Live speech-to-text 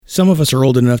Some of us are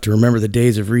old enough to remember the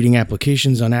days of reading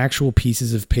applications on actual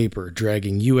pieces of paper,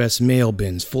 dragging U.S. mail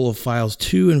bins full of files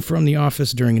to and from the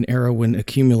office during an era when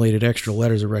accumulated extra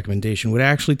letters of recommendation would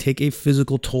actually take a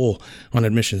physical toll on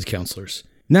admissions counselors.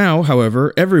 Now,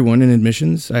 however, everyone in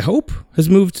admissions, I hope, has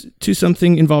moved to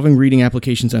something involving reading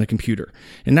applications on a computer.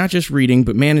 And not just reading,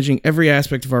 but managing every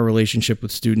aspect of our relationship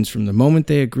with students from the moment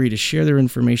they agree to share their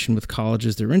information with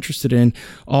colleges they're interested in,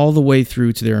 all the way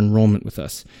through to their enrollment with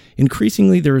us.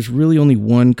 Increasingly, there is really only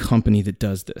one company that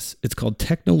does this. It's called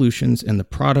Technolutions, and the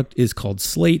product is called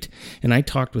Slate, and I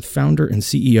talked with founder and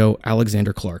CEO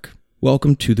Alexander Clark.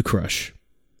 Welcome to The Crush.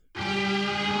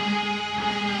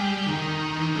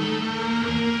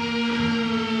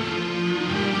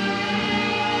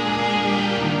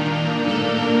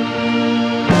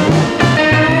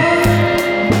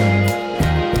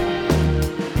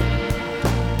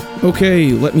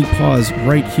 Okay, let me pause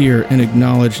right here and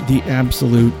acknowledge the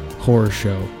absolute horror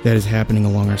show that is happening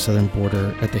along our southern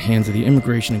border at the hands of the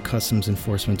Immigration and Customs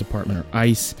Enforcement Department, or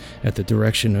ICE, at the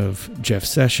direction of Jeff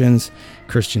Sessions,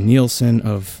 Christian Nielsen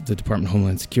of the Department of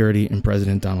Homeland Security, and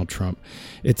President Donald Trump.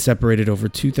 It separated over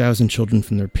 2,000 children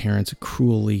from their parents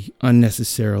cruelly,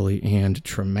 unnecessarily, and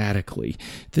traumatically.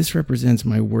 This represents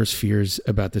my worst fears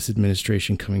about this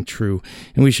administration coming true,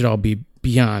 and we should all be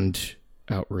beyond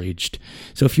outraged.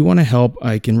 So if you want to help,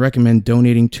 I can recommend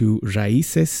donating to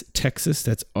Raices Texas.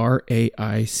 That's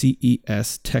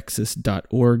RAICES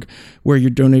Texas.org, where your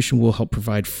donation will help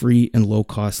provide free and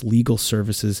low-cost legal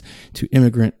services to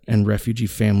immigrant and refugee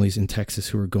families in Texas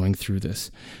who are going through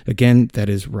this. Again, that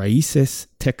is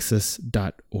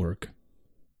RaicesTexas.org.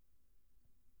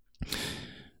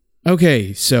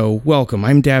 Okay, so welcome.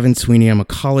 I'm Davin Sweeney. I'm a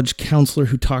college counselor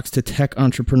who talks to tech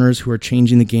entrepreneurs who are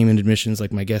changing the game in admissions,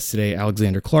 like my guest today,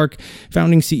 Alexander Clark,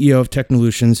 founding CEO of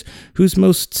Technolutions, whose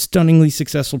most stunningly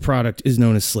successful product is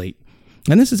known as Slate.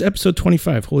 And this is episode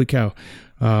 25. Holy cow.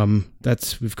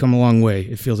 We've come a long way.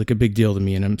 It feels like a big deal to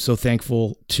me, and I'm so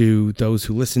thankful to those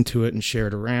who listen to it and share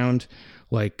it around,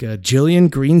 like Jillian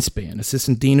Greenspan,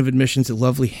 Assistant Dean of Admissions at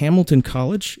lovely Hamilton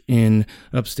College in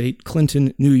upstate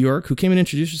Clinton, New York, who came and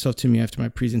introduced herself to me after my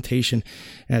presentation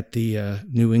at the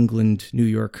New England, New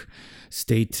York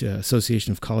State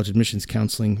Association of College Admissions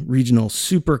Counseling Regional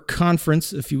Super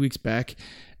Conference a few weeks back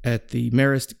at the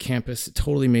Marist campus. It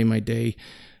totally made my day.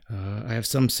 I have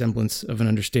some semblance of an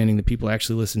understanding that people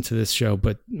actually listen to this show,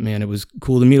 but man, it was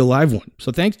cool to meet a live one.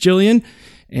 So thanks, Jillian,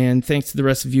 and thanks to the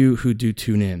rest of you who do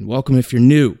tune in. Welcome if you're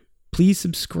new. Please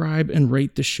subscribe and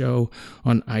rate the show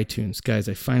on iTunes. Guys,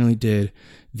 I finally did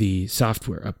the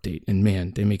software update, and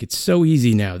man, they make it so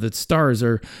easy now. The stars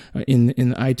are in the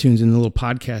iTunes, in the little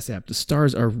podcast app. The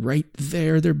stars are right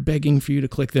there. They're begging for you to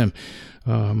click them.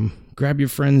 Grab your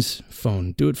friend's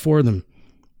phone. Do it for them.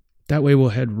 That way we'll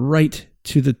head right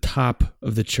to the top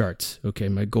of the charts. Okay,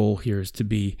 my goal here is to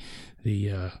be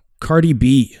the Cardi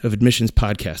B of admissions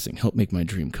podcasting. Help make my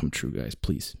dream come true, guys,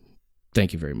 please.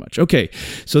 Thank you very much. Okay,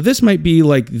 so this might be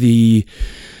like the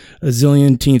a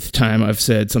zillionth time I've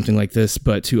said something like this,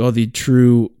 but to all the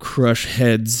true crush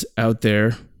heads out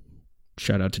there,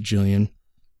 shout out to Jillian.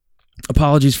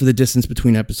 Apologies for the distance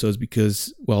between episodes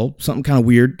because, well, something kind of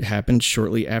weird happened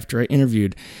shortly after I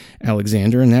interviewed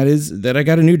Alexander, and that is that I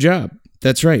got a new job.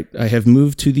 That's right. I have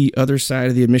moved to the other side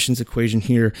of the admissions equation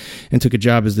here and took a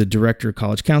job as the director of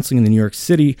college counseling in the New York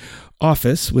City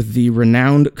office with the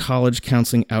renowned college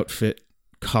counseling outfit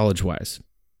CollegeWise.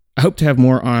 I hope to have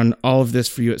more on all of this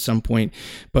for you at some point,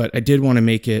 but I did want to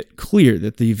make it clear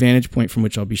that the vantage point from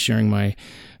which I'll be sharing my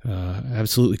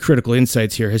absolutely critical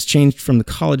insights here has changed from the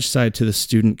college side to the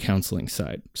student counseling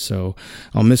side. So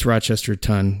I'll miss Rochester a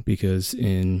ton because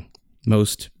in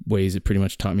most ways, it pretty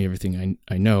much taught me everything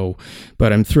I know,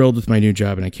 but I'm thrilled with my new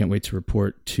job and I can't wait to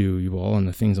report to you all on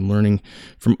the things I'm learning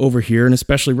from over here and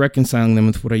especially reconciling them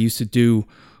with what I used to do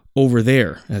over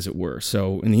there, as it were.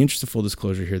 So in the interest of full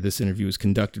disclosure here, this interview was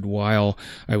conducted while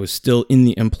I was still in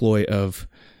the employ of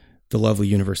the lovely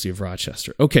University of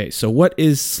Rochester. Okay, so what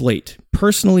is Slate?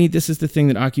 Personally, this is the thing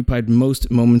that occupied most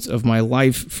moments of my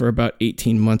life for about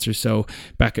 18 months or so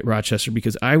back at Rochester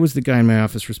because I was the guy in my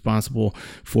office responsible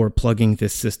for plugging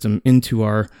this system into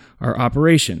our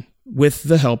operation with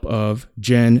the help of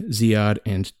Jen, Ziad,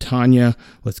 and Tanya.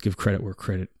 Let's give credit where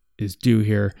credit is due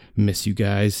here. Miss you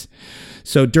guys.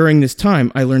 So during this time,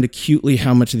 I learned acutely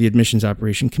how much of the admissions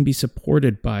operation can be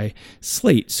supported by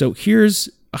Slate. So here's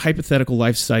a hypothetical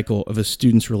life cycle of a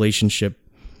student's relationship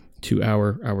to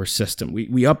our system.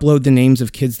 We upload the names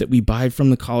of kids that we buy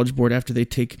from the College Board after they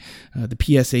take the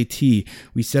PSAT.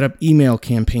 We set up email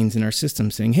campaigns in our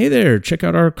system saying, hey there, check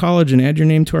out our college and add your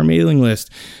name to our mailing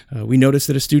list. We notice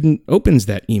that a student opens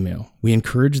that email. We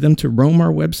encourage them to roam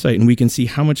our website, and we can see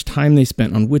how much time they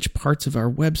spent on which parts of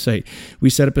our website. We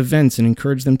set up events and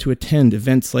encourage them to attend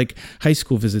events like high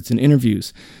school visits and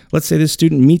interviews. Let's say the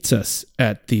student meets us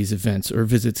at these events or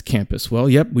visits campus. Well,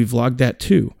 yep, we've logged that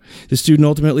too. The student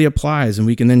ultimately applies, and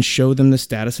we can then show them the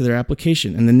status of their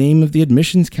application and the name of the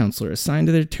admissions counselor assigned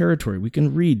to their territory. We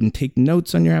can read and take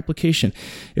notes on your application.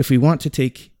 If we want to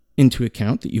take into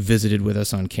account that you visited with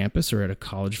us on campus or at a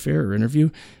college fair or interview,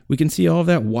 we can see all of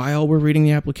that while we're reading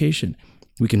the application.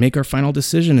 We can make our final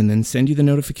decision and then send you the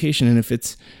notification. And if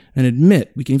it's an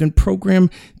admit, we can even program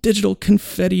digital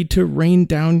confetti to rain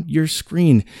down your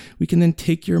screen. We can then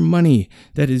take your money,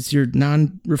 that is your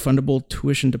non-refundable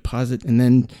tuition deposit, and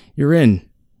then you're in.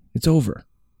 It's over.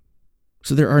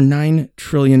 So there are 9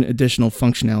 trillion additional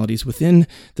functionalities within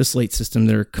the Slate system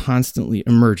that are constantly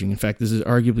emerging. In fact, this is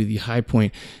arguably the high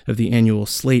point of the annual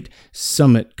Slate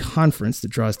Summit conference that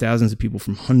draws thousands of people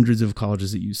from hundreds of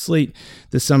colleges that use Slate.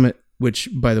 The summit, which,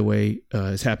 by the way,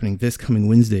 is happening this coming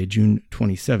Wednesday, June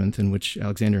 27th, and which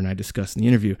Alexander and I discussed in the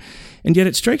interview. And yet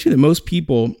it strikes me that most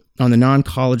people on the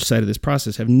non-college side of this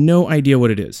process have no idea what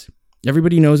it is.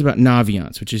 Everybody knows about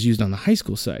Naviance, which is used on the high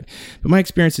school side, but my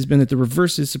experience has been that the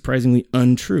reverse is surprisingly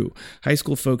untrue. High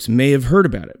school folks may have heard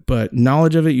about it, but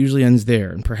knowledge of it usually ends there,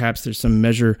 and perhaps there's some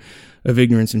measure of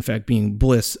ignorance, in fact, being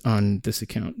bliss on this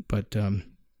account. But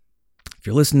if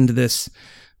you're listening to this,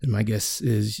 then my guess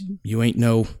is you ain't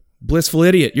no blissful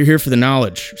idiot. You're here for the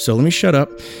knowledge. So let me shut up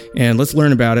and let's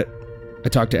learn about it. I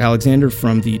talked to Alexander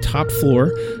from the top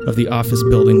floor of the office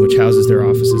building, which houses their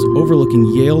offices overlooking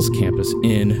Yale's campus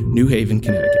in New Haven,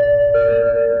 Connecticut.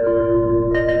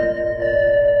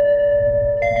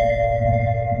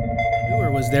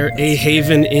 Or was there a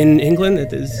haven in England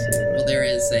that is? Well, there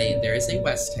is a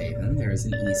West Haven, there is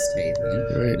an East Haven,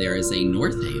 right. There is a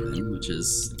North Haven, which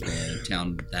is the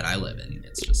town that I live in.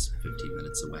 It's just 15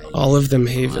 minutes away. All of them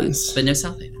havens. But no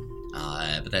South Haven.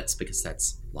 But that's because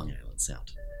that's Long Island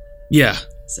Sound. Yeah.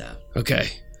 So. Okay.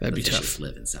 That'd be tough.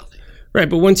 Live in South Haven. Right,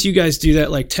 but once you guys do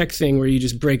that like tech thing where you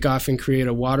just break off and create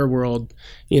a water world,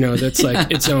 that's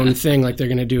like its own thing, like they're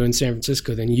going to do in San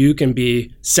Francisco, then you can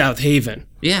be South Haven.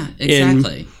 Yeah,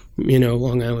 exactly. In,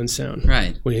 Long Island Sound.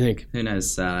 Right. What do you think? Who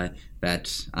knows? I'm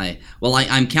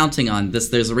counting on this.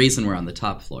 There's a reason we're on the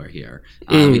top floor here.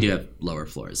 We do have lower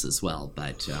floors as well,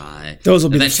 but those will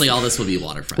be eventually all this will be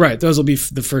waterfront. Right. Those will be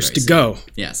the first to go.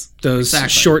 Yes. Those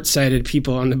short-sighted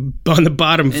people on the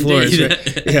bottom floors.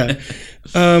 Right? Yeah.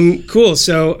 Cool.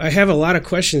 So I have a lot of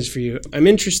questions for you. I'm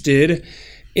interested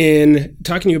in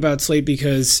talking to you about Slate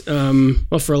because,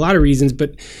 for a lot of reasons,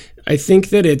 but I think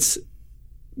that it's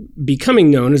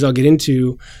becoming known, as I'll get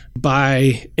into,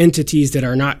 by entities that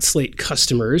are not Slate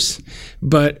customers.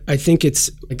 But I think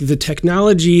it's like the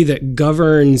technology that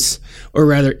governs, or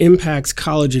rather impacts,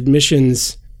 college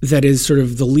admissions that is sort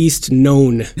of the least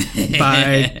known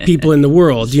by people in the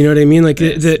world. Do you know what I mean? Like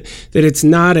yes. that it's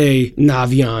not a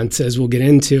Naviance, as we'll get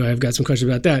into. I've got some questions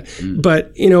about that.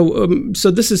 But,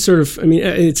 so this is sort of,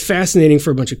 it's fascinating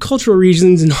for a bunch of cultural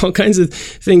reasons and all kinds of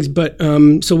things. But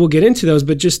so we'll get into those.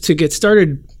 But just to get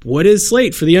started, what is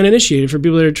Slate for the uninitiated, for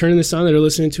people that are turning this on, that are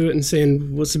listening to it and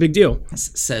saying, what's the big deal?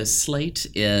 So Slate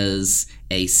is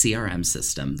a CRM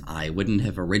system. I wouldn't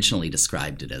have originally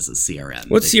described it as a CRM.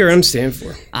 What's CRM stand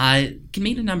for? It can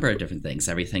mean a number of different things,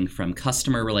 everything from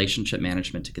customer relationship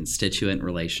management to constituent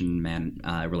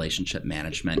relationship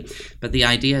management. But the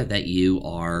idea that you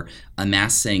are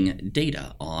amassing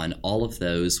data on all of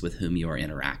those with whom you are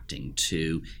interacting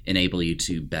to enable you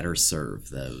to better serve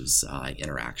those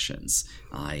interactions.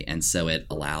 And so it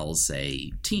allows a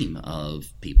team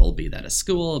of people, be that a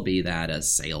school, be that a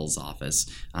sales office,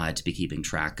 to be keeping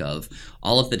track of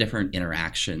all of the different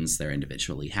interactions they're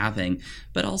individually having,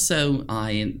 but also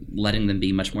letting them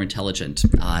be much more intelligent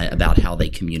about how they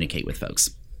communicate with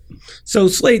folks. So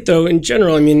Slate, though, in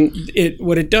general,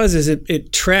 what it does is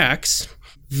it tracks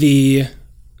the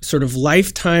sort of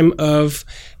lifetime of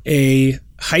a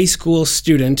high school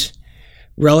student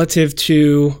relative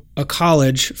to a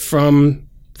college from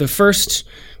the first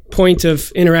point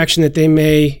of interaction that they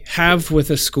may have with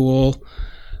a school,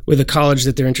 with a college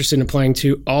that they're interested in applying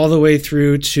to, all the way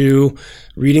through to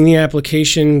reading the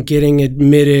application, getting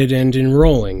admitted, and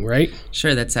enrolling, right?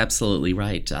 Sure, that's absolutely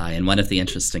right. And one of the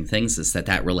interesting things is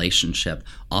that relationship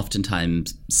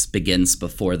oftentimes begins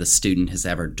before the student has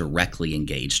ever directly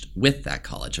engaged with that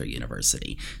college or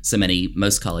university. So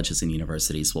most colleges and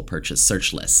universities will purchase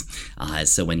search lists.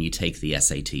 So when you take the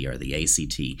SAT or the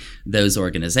ACT, those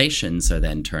organizations are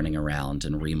then turning around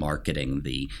and remarketing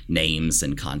the names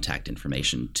and contact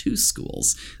information to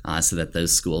schools so that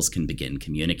those schools can begin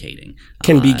communicating.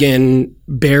 can begin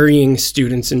burying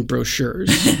students in brochures,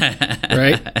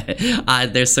 right?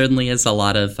 There certainly is a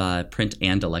lot of print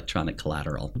and electronic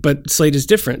collateral. But Slate is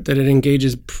different, that it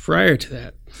engages prior to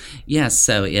that. Yes,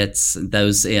 so it's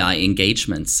those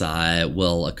engagements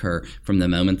will occur from the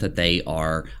moment that they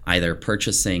are either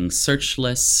purchasing search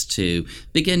lists to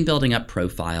begin building up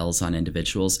profiles on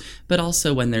individuals, but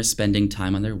also when they're spending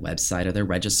time on their website or they're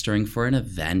registering for an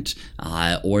event,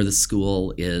 or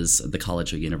the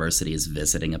college or university is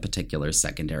visiting a particular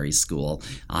secondary school,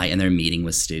 and they're meeting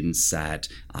with students at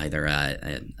either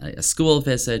a school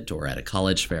visit or at a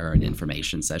college fair or an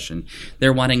information session.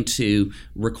 They're wanting to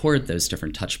record those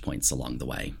different touch points along the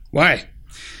way. Why?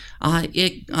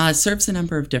 It serves a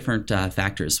number of different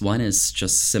factors. One is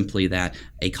just simply that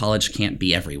a college can't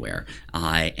be everywhere.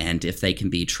 And if they can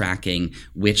be tracking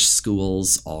which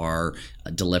schools are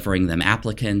delivering them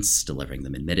applicants, delivering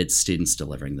them admitted students,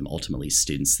 delivering them ultimately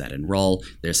students that enroll,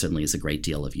 there certainly is a great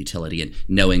deal of utility in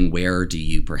knowing where do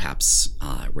you perhaps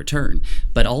return.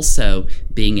 But also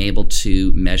being able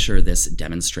to measure this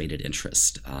demonstrated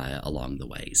interest along the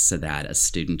way, so that a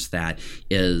student that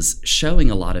is showing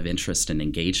a lot of interest and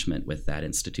engagement with that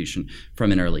institution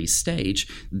from an early stage,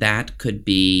 that could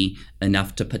be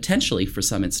enough to potentially, for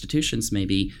some institutions,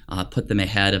 maybe put them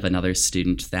ahead of another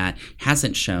student that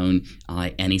hasn't shown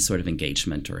any sort of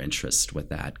engagement or interest with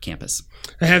that campus.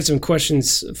 I have some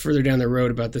questions further down the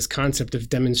road about this concept of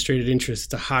demonstrated interest.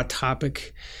 It's a hot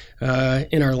topic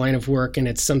in our line of work, and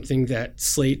it's something that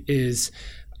Slate is,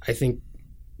 I think,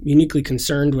 uniquely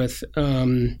concerned with.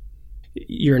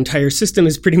 Your entire system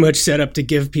is pretty much set up to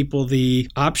give people the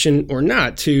option or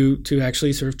not to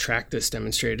actually sort of track this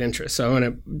demonstrated interest. So I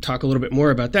want to talk a little bit more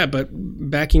about that. But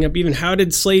backing up, even how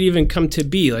did Slate even come to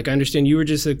be? Like, I understand you were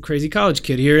just a crazy college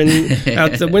kid here and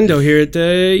out the window here at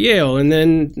the Yale, and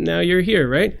then now you're here,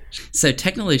 right? So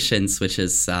Technolutions, which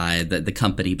is the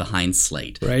company behind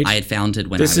Slate, right? I had founded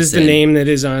when this is the name that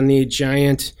is on the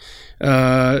giant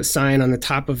sign on the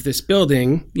top of this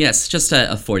building. Yes, just a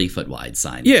 40-foot wide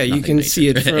sign. Yeah, you can see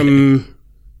it from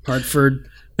Hartford,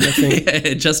 I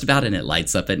think. Just about, and it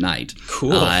lights up at night.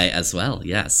 Cool. As well,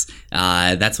 yes.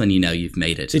 That's when you know you've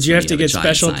made it. Did you have to get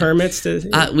special permits?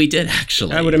 We did,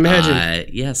 actually. I would imagine.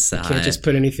 Yes. You can't just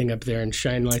put anything up there and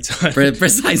shine lights on.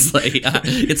 Precisely.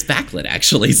 It's backlit,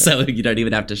 actually, so you don't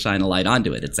even have to shine a light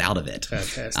onto it. It's out of it.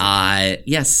 Fantastic.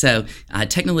 Yes, so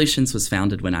Technolutions was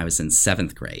founded when I was in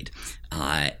 7th grade.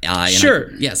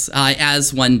 Sure. Yes,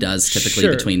 as one does typically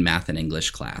between math and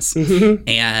English class. Mm-hmm.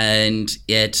 And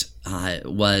it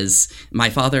was my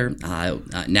father,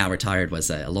 now retired, was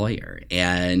a lawyer.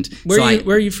 And where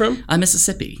are you from?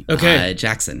 Mississippi. Okay.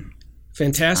 Jackson.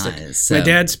 Fantastic. My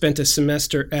dad spent a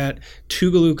semester at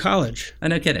Tougaloo College. Oh,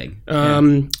 no kidding.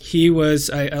 He was,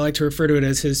 I like to refer to it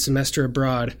as his semester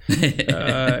abroad.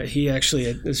 He actually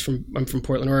is I'm from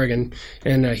Portland, Oregon,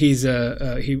 and he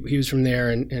was from there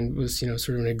and was,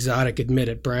 sort of an exotic admit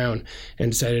at Brown,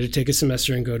 and decided to take a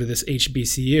semester and go to this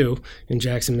HBCU in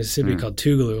Jackson, Mississippi called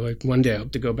Tougaloo. One day I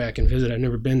hope to go back and visit. I've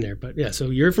never been there, but yeah, so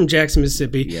you're from Jackson,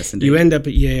 Mississippi. Yes, indeed. You end up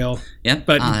at Yale. Yep.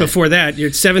 But before that, you're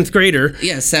 7th grader.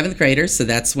 Yeah, 7th grader. So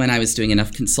that's when I was doing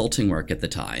enough consulting work at the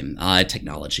time,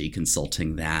 technology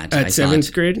consulting that. At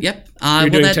 7th grade? Yep. You're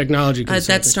doing technology consulting.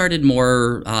 That started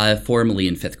more formally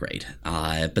in 5th grade.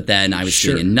 But then I was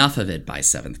doing enough of it by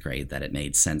 7th grade that it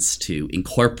made sense to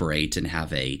incorporate and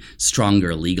have a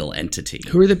stronger legal entity.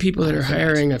 Who are the people that are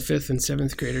hiring a 5th and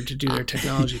 7th grader to do their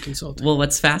technology consulting? Well,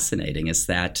 what's fascinating is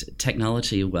that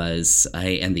technology was,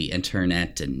 and the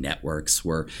internet and networks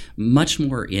were much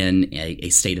more in a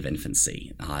state of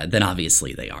infancy than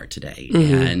obviously they are today.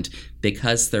 Mm-hmm. And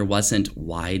because there wasn't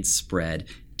widespread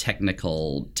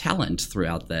technical talent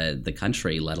throughout the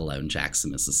country, let alone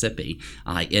Jackson, Mississippi,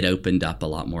 it opened up a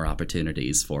lot more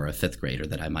opportunities for a 5th grader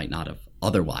that I might not have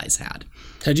otherwise had.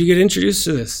 How'd you get introduced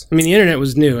to this? I mean, the internet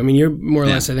was new. I mean, you're more or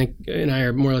less, I think, and I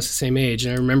are more or less the same age.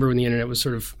 And I remember when the internet was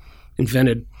sort of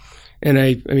invented. And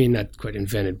I mean, not quite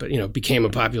invented, but, became a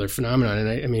popular phenomenon.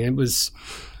 And I mean, it was...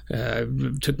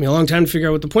 it took me a long time to figure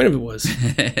out what the point of it was.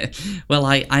 Well,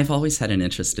 I've always had an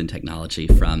interest in technology,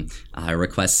 from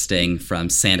requesting from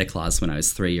Santa Claus when I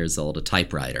was 3 years old a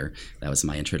typewriter. That was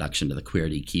my introduction to the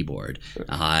QWERTY keyboard.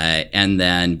 And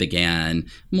then began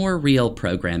more real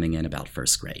programming in about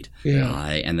 1st grade. Yeah.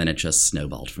 And then it just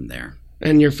snowballed from there.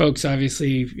 And your folks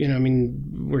obviously,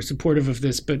 were supportive of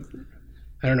this, but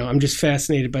I don't know. I'm just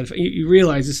fascinated by the fact you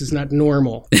realize this is not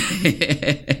normal.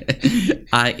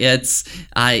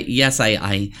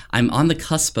 I'm on the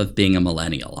cusp of being a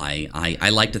millennial. I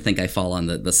like to think I fall on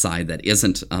the side that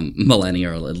isn't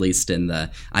millennial, at least in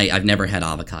I've never had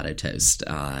avocado toast.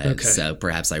 So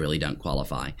perhaps I really don't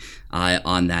qualify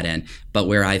on that end. But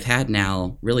where I've had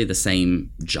now really the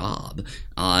same job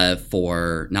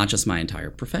for not just my entire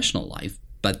professional life,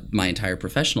 but my entire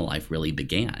professional life really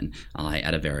began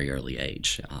at a very early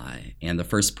age. And the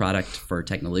first product for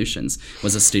Technolutions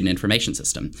was a student information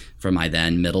system for my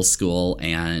then middle school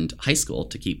and high school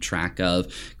to keep track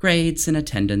of grades and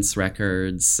attendance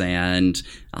records and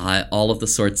all of the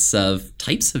sorts of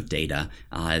types of data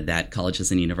that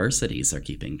colleges and universities are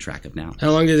keeping track of now. How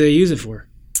long did they use it for?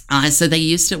 So they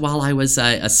used it while I was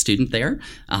a student there,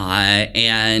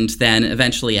 and then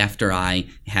eventually after I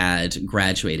had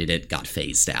graduated, it got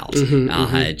phased out,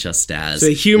 just as... So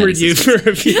they humored you for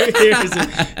a few years.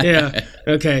 Yeah,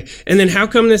 okay. And then how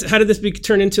did this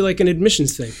turn into like an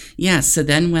admissions thing? Yeah, so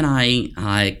then when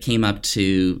I came up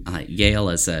to Yale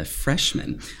as a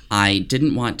freshman, I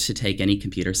didn't want to take any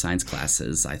computer science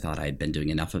classes. I thought I'd been doing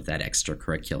enough of that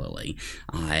extracurricularly.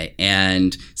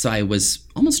 And so I was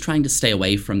almost trying to stay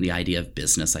away from the idea of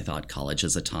business. I thought college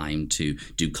is a time to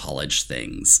do college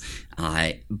things.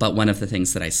 But one of the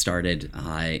things that I started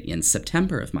in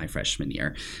September of my freshman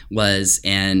year was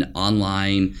an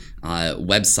online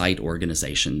website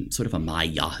organization, sort of a My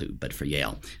Yahoo, but for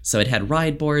Yale. So it had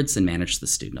ride boards and managed the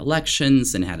student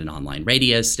elections and had an online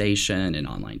radio station, an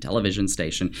online television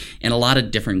station, and a lot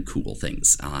of different cool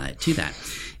things to that.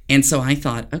 And so I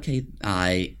thought, okay,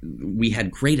 we had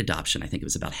great adoption. I think it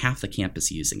was about half the campus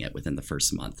using it within the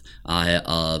first month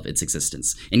of its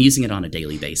existence and using it on a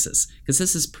daily basis. Because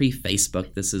this is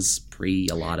pre-Facebook. This is pre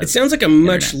a lot of... It sounds like a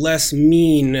much less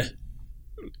mean...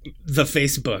 the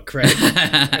Facebook, right?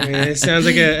 I mean, it sounds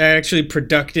like an actually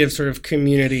productive sort of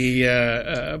community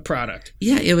product.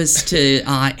 Yeah, it was to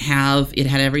it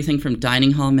had everything from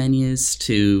dining hall menus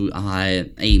to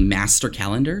a master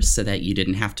calendar so that you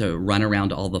didn't have to run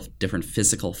around all the different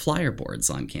physical flyer boards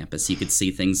on campus. You could see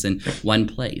things in one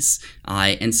place.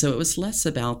 And so it was less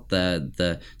about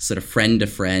the sort of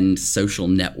friend-to-friend social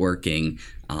networking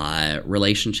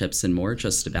relationships and more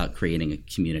just about creating a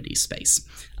community space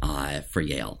for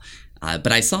Yale.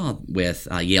 But I saw with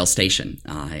Yale Station,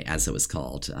 as it was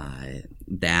called,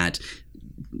 that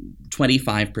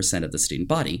 25% of the student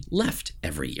body left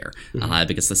every year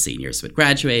because the seniors would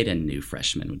graduate and new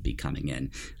freshmen would be coming in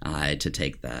to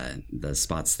take the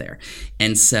spots there.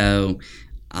 And so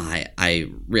I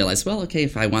realized, well, okay,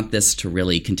 if I want this to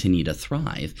really continue to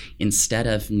thrive, instead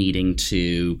of needing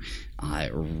to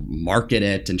market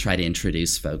it and try to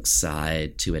introduce folks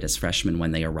to it as freshmen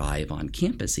when they arrive on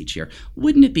campus each year,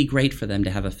 wouldn't it be great for them to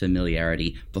have a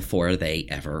familiarity before they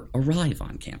ever arrive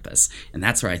on campus? And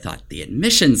that's where I thought the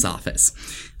admissions office.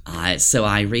 So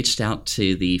I reached out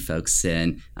to the folks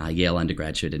in Yale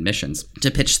undergraduate admissions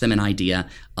to pitch them an idea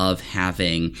of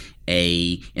having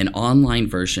an online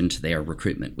version to their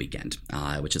recruitment weekend,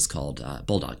 which is called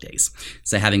Bulldog Days.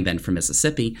 So having been from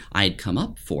Mississippi, I had come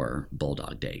up for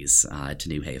Bulldog Days to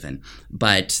New Haven,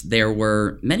 but there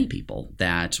were many people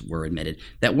that were admitted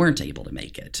that weren't able to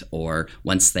make it, or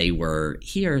once they were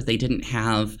here, they didn't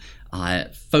have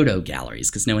photo galleries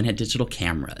because no one had digital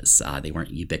cameras. They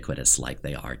weren't ubiquitous like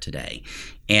they are today.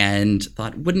 And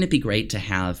thought, wouldn't it be great to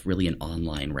have really an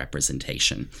online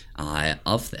representation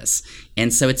of this?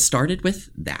 And so it started with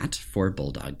that for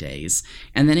Bulldog Days,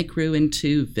 and then it grew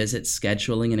into visit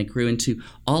scheduling, and it grew into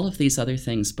all of these other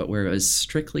things, but where it was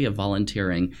strictly a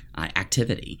volunteering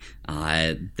activity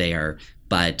there.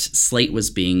 But Slate was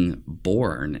being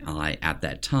born at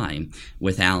that time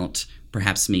without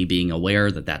perhaps me being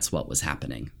aware that that's what was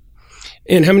happening.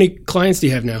 And how many clients do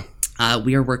you have now?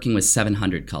 We are working with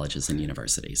 700 colleges and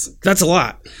universities. That's a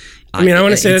lot. I mean, I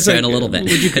want to say that's like a little bit.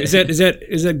 Is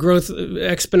that growth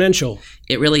exponential?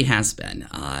 It really has been.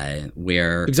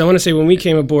 Because I want to say when we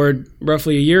came aboard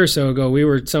roughly a year or so ago, we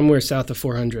were somewhere south of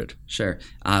 400. Sure.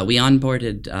 We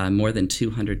onboarded more than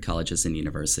 200 colleges and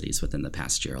universities within the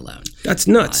past year alone. That's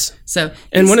nuts.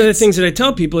 And one of the things that I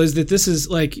tell people is that this is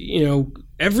like,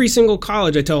 every single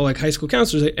college, I tell like high school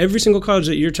counselors, like every single college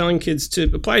that you're telling kids to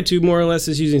apply to more or less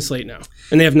is using Slate now.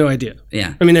 And they have no idea.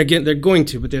 Yeah. I mean, they're going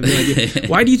to, but they have no idea.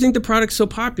 Why do you think the product's so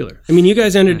popular? I mean, you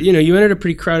guys entered a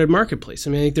pretty crowded marketplace. I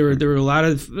mean, I think there were a lot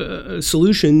of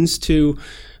solutions to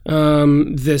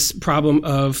this problem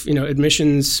of,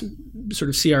 admissions sort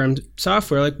of CRM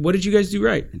software. Like, what did you guys do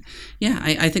right? Yeah,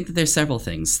 I think that there's several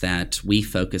things that we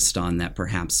focused on that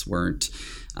perhaps weren't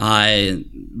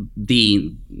the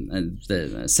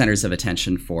centers of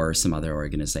attention for some other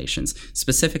organizations.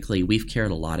 Specifically, we've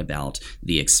cared a lot about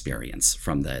the experience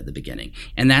from the beginning.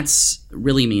 And that's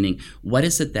really meaning, what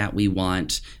is it that we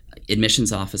want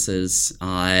admissions offices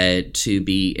to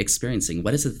be experiencing?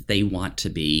 What is it that they want to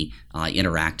be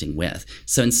interacting with?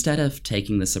 So instead of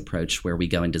taking this approach where we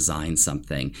go and design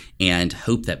something and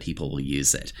hope that people will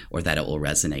use it or that it will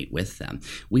resonate with them,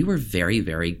 we were very,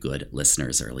 very good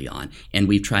listeners early on, and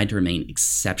we've tried to remain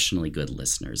exceptionally good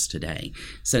listeners today.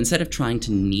 So instead of trying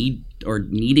to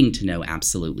needing to know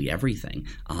absolutely everything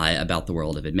about the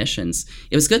world of admissions,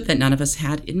 it was good that none of us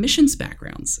had admissions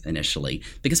backgrounds initially,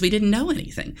 because we didn't know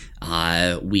anything.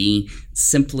 We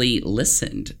simply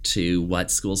listened to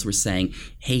what schools were saying.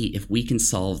 Hey, if we can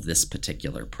solve this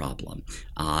particular problem,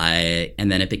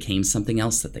 and then it became something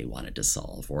else that they wanted to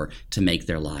solve or to make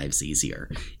their lives easier.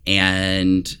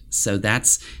 And so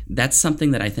that's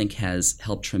something that I think has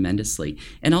helped tremendously.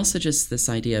 And also just this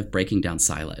idea of breaking down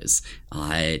silos.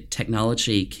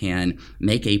 Technology can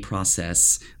make a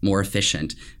process more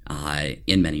efficient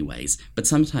in many ways, but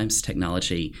sometimes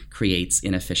technology creates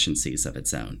inefficiencies of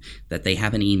its own. That they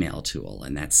have an email tool,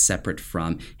 and that's separate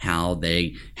from how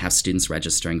they have students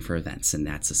registering for events, and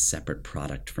that's a separate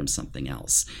product from something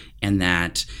else. And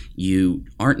that you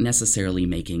aren't necessarily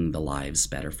making the lives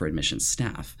better for admissions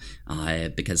staff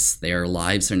because their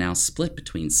lives are now split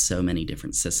between so many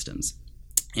different systems.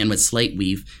 And with Slate,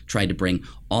 we've tried to bring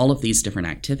all of these different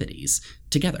activities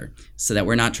together so that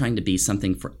we're not trying to be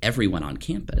something for everyone on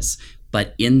campus,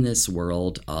 but in this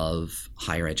world of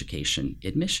higher education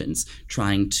admissions,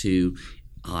 trying to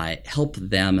help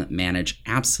them manage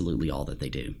absolutely all that they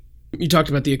do. You talked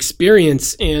about the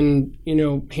experience, and,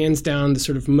 hands down, the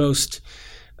sort of most,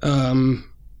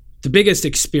 the biggest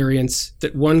experience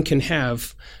that one can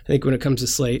have, I think, when it comes to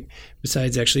Slate,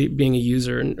 besides actually being a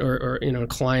user or a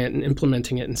client and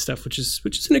implementing it and stuff, which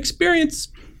is an experience.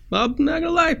 I'm not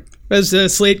gonna lie, as a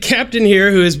Slate captain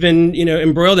here who has been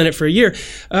embroiled in it for a year.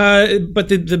 But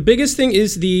the biggest thing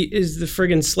is the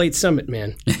friggin' Slate Summit,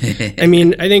 man. I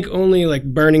mean, I think only like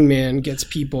Burning Man gets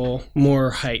people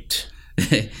more hyped.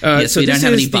 Yes, we don't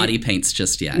have any body paints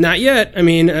just yet. Not yet. I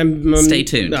mean, stay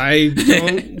tuned. I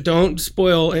don't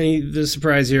spoil the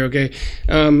surprise here. Okay.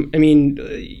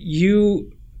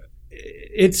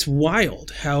 It's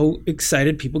wild how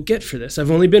excited people get for this. I've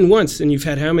only been once, and you've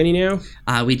had how many now?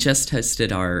 We just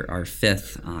hosted our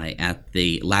fifth at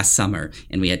the last summer,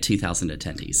 and we had 2,000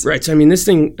 attendees. Right. So this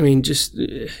thing.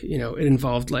 It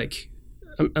involved like,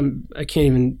 I can't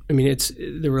even.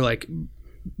 There were like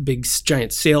big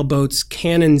giant sailboats,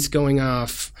 cannons going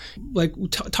off. Like,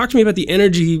 talk to me about the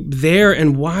energy there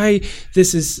and why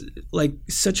this is like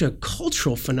such a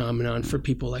cultural phenomenon for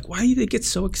people. Like, why do they get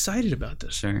so excited about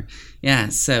this? Sure. Yeah.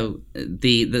 So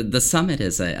the summit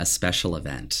is a special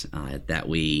event that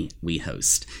we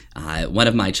host. One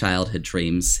of my childhood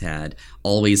dreams had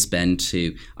always been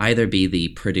to either be the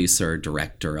producer or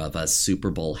director of a Super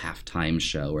Bowl halftime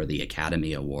show or the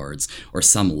Academy Awards or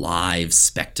some live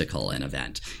spectacle and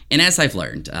event. And as I've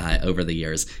learned over the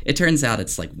years, it turns out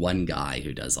it's like one guy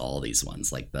who does all these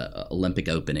ones, like the Olympic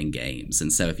opening games.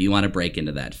 And so if you want to break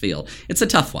into that field, it's a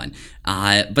tough one.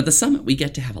 But the summit, we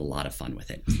get to have a lot of fun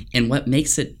with it. And what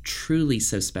makes it truly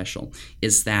so special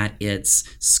is that it's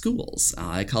schools,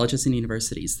 colleges and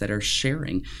universities that are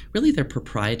sharing really their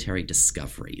proprietary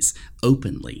discoveries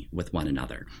openly with one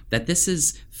another. That this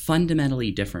is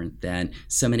fundamentally different than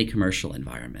so many commercial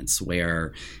environments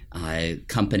where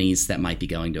companies that might be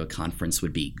going to a conference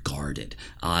would be guarded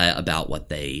about what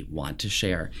they want to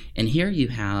share. And here you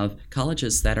have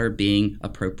colleges that are being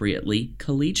appropriately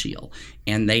collegial,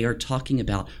 and they are talking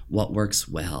about what works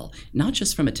well, not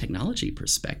just from a technology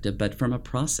perspective, but from a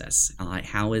process.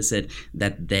 How is it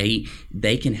that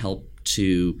they can help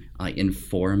to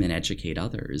inform and educate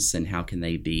others, and how can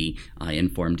they be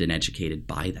informed and educated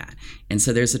by that? And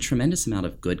so there's a tremendous amount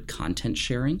of good content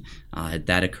sharing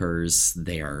that occurs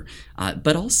there,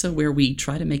 but also where we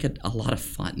try to make it a lot of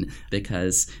fun,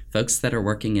 because folks that are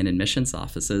working in admissions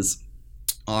offices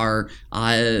are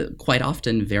quite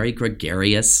often very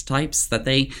gregarious types, that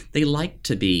they like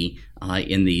to be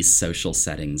in these social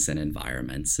settings and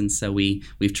environments. And so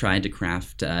we've tried to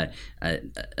craft a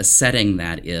setting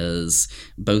that is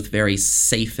both very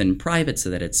safe and private, so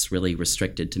that it's really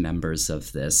restricted to members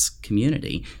of this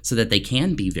community, so that they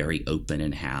can be very open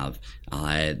and have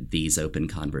these open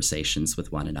conversations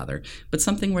with one another, but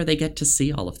something where they get to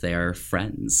see all of their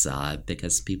friends,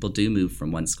 because people do move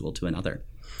from one school to another.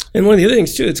 And one of the other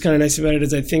things, too, that's kind of nice about it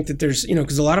is I think that there's,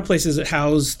 because a lot of places that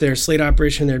house their Slate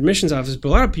operation in their admissions office, but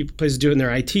a lot of places do it in their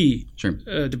IT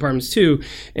departments, too.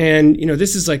 And,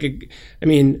 this is like I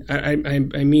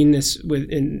mean this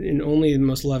in only the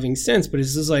most loving sense, but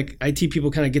this is like IT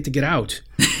people kind of get out.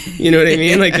 You know what I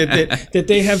mean? Like that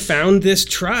they have found this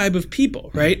tribe of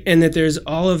people, right? And that there's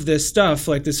all of this stuff,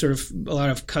 like this sort of a lot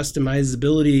of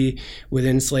customizability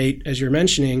within Slate, as you're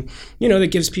mentioning,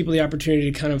 that gives people the opportunity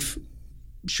to kind of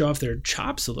show off their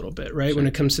chops a little bit, right? Sure. When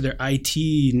it comes to their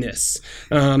IT-ness.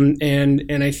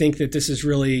 And I think that this is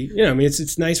really,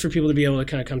 it's nice for people to be able to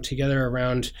kind of come together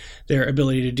around their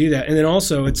ability to do that. And then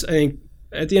also it's, I think,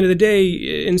 at the end of the day,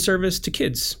 in service to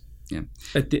kids. Yeah.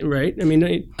 Right?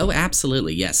 Oh,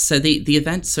 absolutely. Yes. So the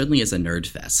event certainly is a nerd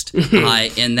fest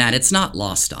in that it's not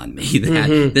lost on me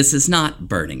that this is not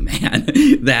Burning Man,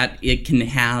 that it can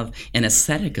have an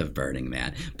aesthetic of Burning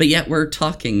Man. But yet we're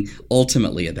talking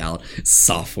ultimately about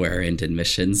software and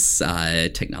admissions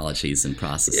technologies and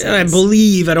processes. Yeah,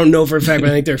 I don't know for a fact, but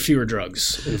I think there are fewer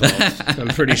drugs involved. I'm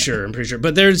pretty sure.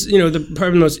 But there's, probably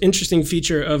the most interesting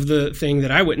feature of the thing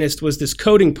that I witnessed was this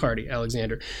coding party,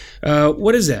 Alexander.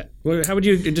 What is that? How would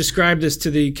you describe this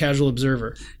to the casual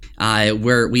observer?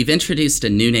 We've introduced a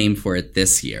new name for it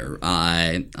this year,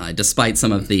 despite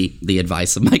some of the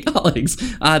advice of my colleagues.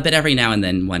 But every now and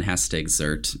then one has to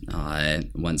exert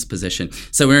one's position.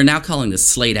 So we're now calling this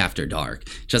Slate After Dark,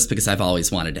 just because I've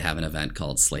always wanted to have an event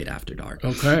called Slate After Dark.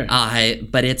 Okay.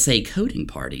 But it's a coding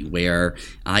party where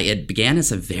it began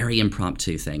as a very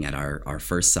impromptu thing at our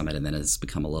first summit, and then has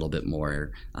become a little bit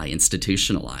more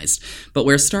institutionalized. But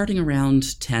we're starting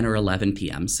around 10 or 11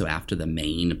 p.m., so after the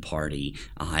main party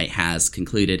has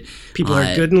concluded. People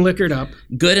are good and liquored up.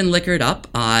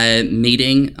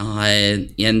 Meeting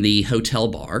in the hotel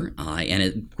bar, and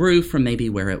it grew from maybe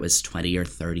where it was 20 or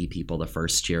 30 people the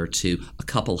first year to a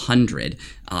couple hundred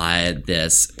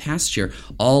this past year,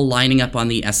 all lining up on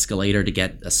the escalator to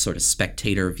get a sort of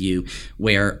spectator view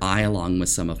where I, along with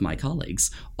some of my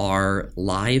colleagues, are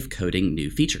live coding new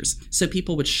features. So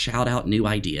people would shout out new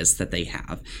ideas that they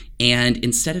have, and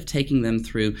instead of taking them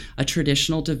through a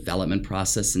traditional development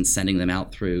process and sending them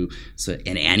out through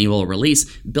an annual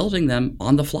release, building them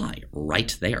on the fly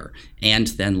right there, and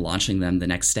then launching them the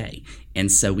next day. And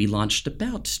so we launched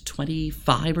about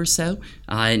 25 or so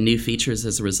new features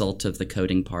as a result of the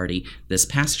coding party this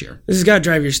past year. This has got to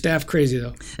drive your staff crazy,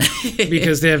 though,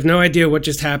 because they have no idea what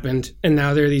just happened, and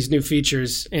now there are these new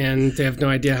features, and they have no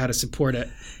idea how to support it.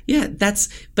 Yeah, that's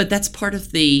part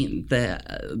of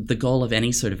the goal of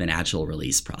any sort of an agile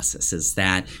release process, is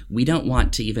that we don't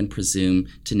want to even presume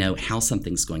to know how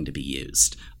something's going to be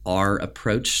used. Our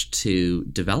approach to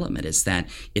development is that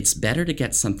it's better to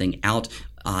get something out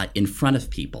in front of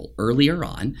people earlier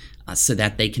on so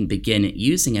that they can begin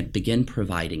using it, begin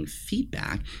providing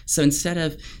feedback. So instead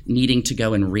of needing to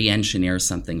go and re-engineer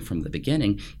something from the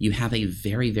beginning, you have a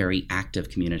very, very active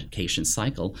communication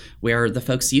cycle where the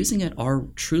folks using it are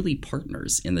truly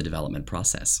partners in the development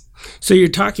process. So you're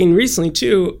talking recently,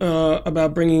 too,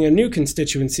 about bringing a new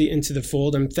constituency into the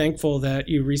fold. I'm thankful that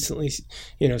you recently,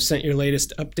 sent your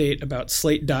latest update about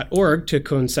Slate.org to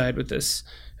coincide with this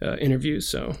interview.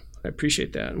 So I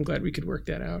appreciate that. I'm glad we could work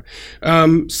that out.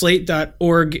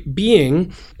 Slate.org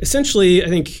being essentially, I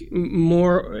think,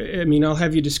 more, I'll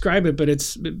have you describe it, but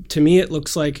to me, it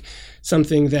looks like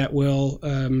something that will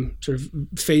sort of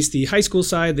face the high school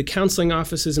side, the counseling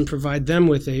offices, and provide them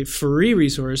with a free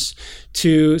resource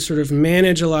to sort of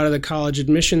manage a lot of the college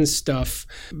admissions stuff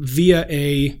via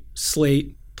a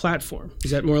Slate platform.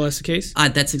 Is that more or less the case?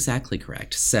 That's exactly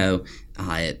correct. So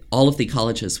all of the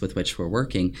colleges with which we're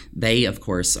working, they, of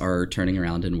course, are turning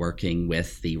around and working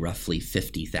with the roughly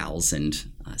 50,000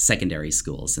 secondary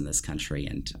schools in this country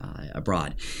and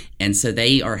abroad. And so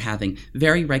they are having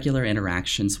very regular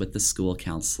interactions with the school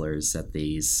counselors at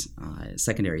these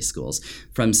secondary schools,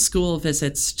 from school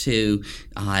visits to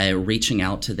reaching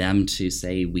out to them to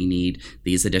say, we need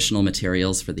these additional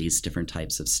materials for these different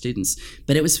types of students.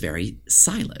 But it was very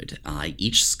siloed.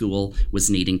 Each school was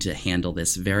needing to handle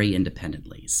this very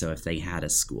independently. So if they had a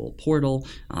school portal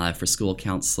for school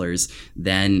counselors,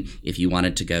 then if you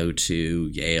wanted to go to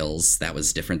Yale's, that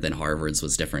was different than Harvard's,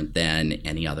 was different than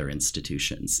any other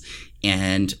institutions.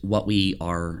 And what we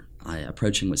are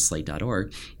approaching with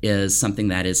Slate.org is something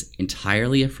that is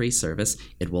entirely a free service.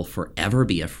 It will forever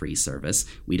be a free service.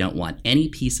 We don't want any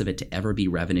piece of it to ever be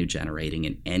revenue generating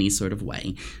in any sort of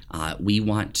way. We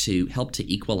want to help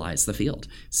to equalize the field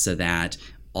so that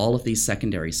all of these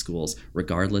secondary schools,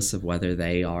 regardless of whether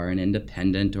they are an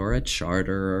independent or a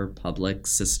charter or public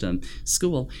system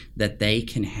school, that they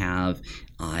can have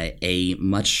a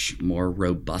much more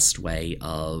robust way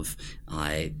of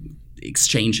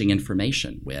exchanging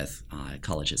information with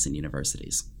colleges and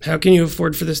universities. How can you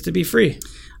afford for this to be free?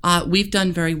 We've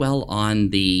done very well on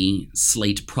the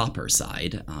Slate proper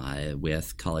side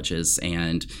with colleges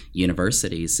and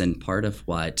universities, and part of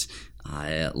what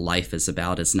life is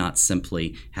about is not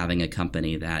simply having a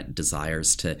company that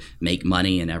desires to make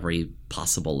money in every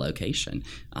possible location.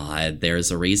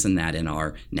 There's a reason that in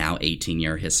our now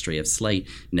 18-year history of Slate,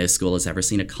 no school has ever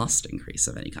seen a cost increase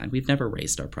of any kind. We've never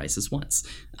raised our prices once.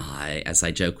 As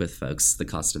I joke with folks, the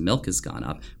cost of milk has gone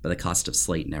up, but the cost of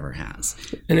Slate never has.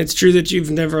 And it's true that you've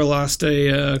never lost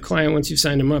a client once you've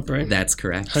signed them up, right? That's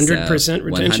correct. 100%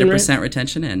 retention 100% rate?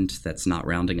 retention, and that's not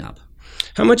rounding up.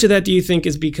 How much of that do you think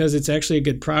is because it's actually a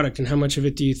good product, and how much of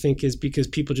it do you think is because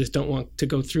people just don't want to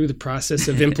go through the process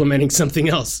of implementing something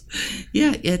else?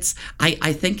 Yeah,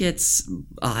 I think it's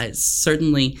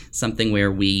certainly something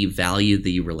where we value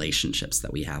the relationships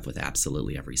that we have with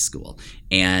absolutely every school,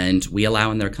 and we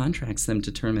allow in their contracts them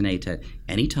to terminate at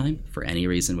any time for any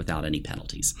reason without any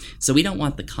penalties. So we don't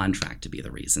want the contract to be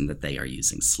the reason that they are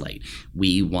using Slate.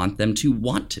 We want them to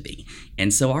want to be,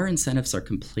 and so our incentives are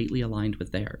completely aligned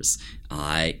with theirs.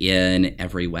 In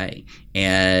every way.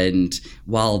 And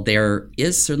while there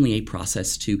is certainly a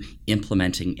process to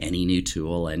implementing any new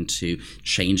tool and to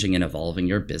changing and evolving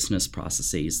your business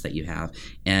processes that you have,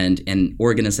 and an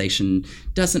organization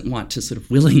doesn't want to sort of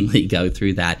willingly go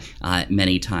through that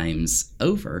many times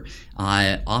over,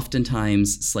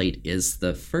 oftentimes Slate is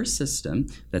the first system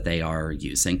that they are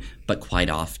using, but quite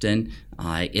often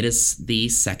it is the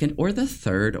second or the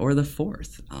third or the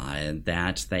fourth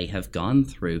that they have gone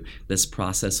through this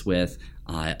process with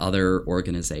other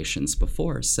organizations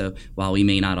before. So while we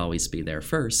may not always be there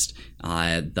first,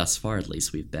 thus far at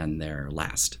least we've been there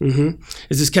last. Mm-hmm.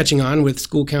 Is this catching on with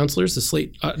school counselors, the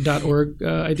Slate.org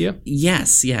idea?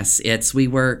 Yes. We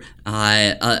were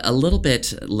a little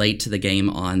bit late to the game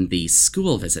on the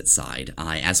school visit side.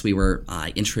 As we were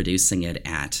introducing it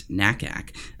at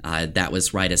NACAC, that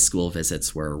was right as school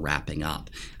visits were wrapping up.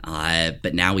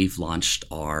 But now we've launched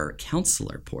our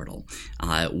counselor portal,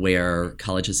 where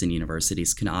colleges and universities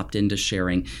can opt into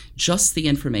sharing just the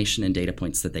information and data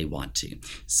points that they want to.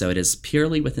 So it is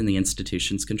purely within the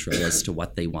institution's control as to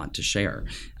what they want to share.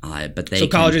 So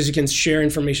colleges can share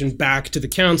information back to the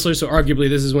counselor. So arguably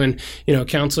this is when,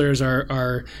 counselors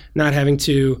are not having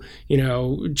to,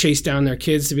 chase down their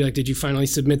kids to be like, did you finally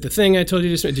submit the thing I told you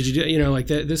to submit? Did you do, like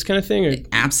that, this kind of thing? Or?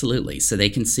 Absolutely. So they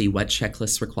can see what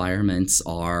checklist requirements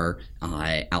are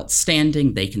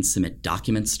outstanding. They can submit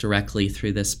documents directly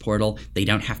through this portal. They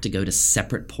don't have to go to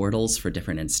separate portals for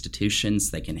different institutions.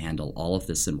 They can handle all of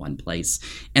this in one place.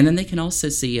 And then they can also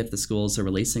see, if the schools are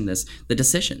releasing this, the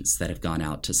decisions that have gone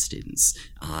out to students,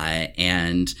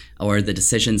 or the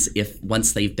decisions if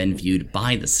once they've been viewed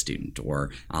by the student,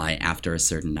 or after a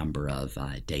certain number of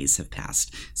days have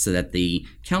passed, so that the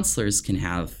counselors can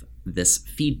have this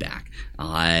feedback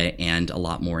and a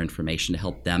lot more information to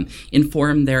help them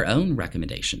inform their own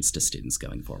recommendations to students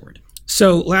going forward.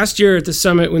 So last year at the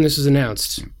summit when this was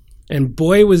announced, and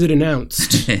boy was it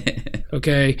announced,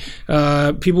 okay,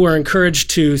 people were encouraged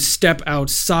to step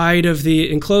outside of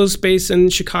the enclosed space in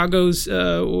Chicago's,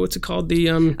 what's it called? The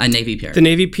Navy Pier. The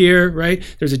Navy Pier, right?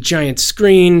 There's a giant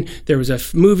screen. There was a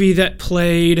movie that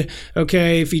played,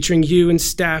 okay, featuring you and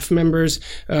staff members.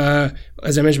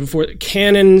 As I mentioned before,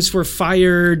 cannons were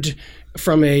fired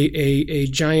from a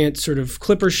giant sort of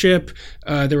clipper ship.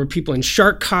 There were people in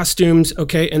shark costumes,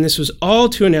 okay, and this was all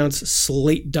to announce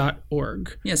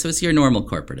Slate.org. Yeah, so it's your normal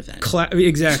corporate event.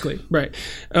 Exactly, right.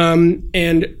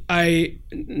 And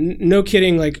no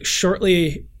kidding, like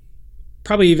shortly,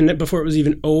 probably even before it was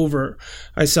even over,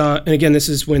 I saw, and again, this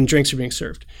is when drinks are being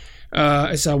served,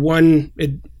 I saw one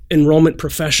enrollment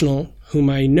professional whom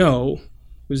I know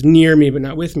was near me but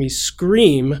not with me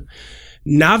scream,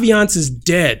 "Naviance is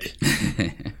dead."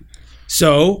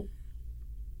 So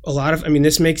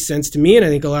this makes sense to me, and I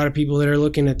think a lot of people that are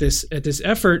looking at this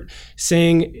effort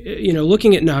saying,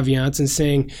 looking at Naviance and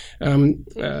saying,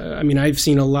 I've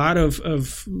seen a lot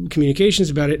of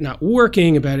communications about it not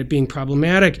working, about it being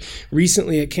problematic.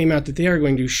 Recently, it came out that they are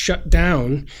going to shut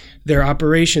down their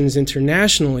operations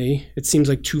internationally, it seems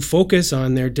like, to focus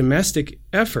on their domestic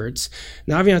efforts.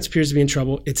 Naviance appears to be in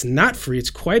trouble. It's not free. It's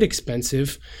quite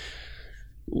expensive.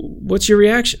 What's your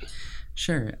reaction?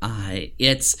 Sure.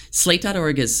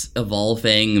 Slate.org is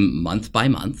evolving month by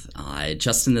month,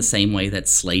 just in the same way that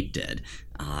Slate did.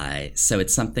 So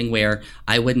it's something where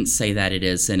I wouldn't say that it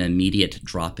is an immediate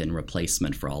drop-in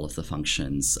replacement for all of the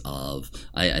functions of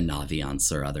a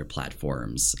Naviance or other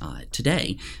platforms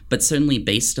today, but certainly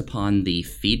based upon the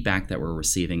feedback that we're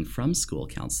receiving from school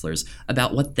counselors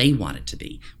about what they want it to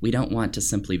be. We don't want to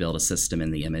simply build a system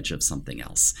in the image of something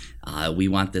else. We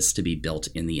want this to be built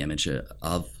in the image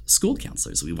of school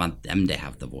counselors. We want them to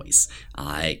have the voice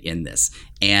in this.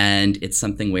 And it's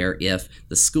something where if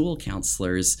the school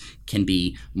counselors can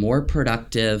be more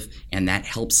productive and that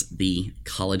helps the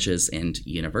colleges and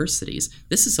universities,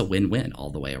 this is a win-win all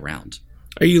the way around.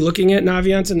 Are you looking at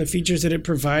Naviance and the features that it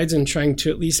provides and trying to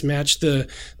at least match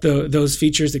those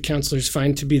features that counselors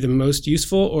find to be the most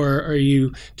useful, or are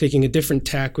you taking a different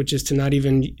tack, which is to not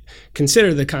even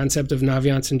consider the concept of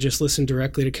Naviance and just listen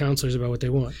directly to counselors about what they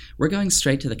want? We're going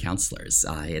straight to the counselors.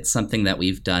 It's something that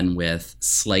we've done with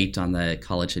Slate on the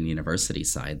college and university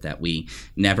side, that we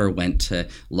never went to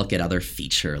look at other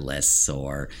feature lists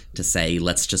or to say,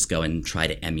 let's just go and try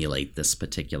to emulate this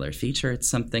particular feature. It's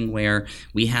something where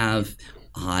we have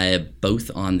both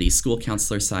on the school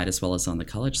counselor side as well as on the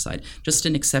college side, just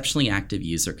an exceptionally active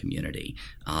user community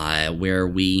where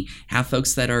we have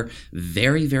folks that are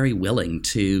very, very willing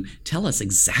to tell us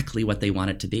exactly what they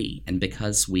want it to be. And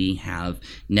because we have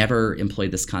never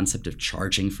employed this concept of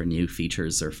charging for new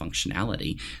features or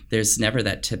functionality, there's never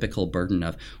that typical burden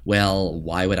of, well,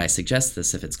 why would I suggest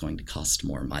this if it's going to cost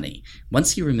more money?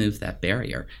 Once you remove that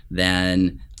barrier,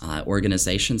 then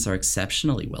organizations are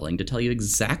exceptionally willing to tell you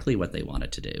exactly what they want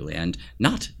it to do and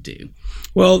not do.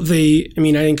 Well, I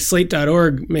think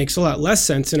Slate.org makes a lot less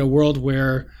sense in a world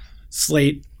where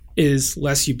Slate is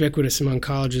less ubiquitous among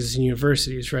colleges and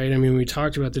universities, right? I mean, we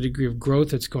talked about the degree of growth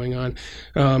that's going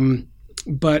on.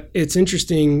 But it's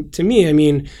interesting to me, I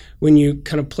mean, when you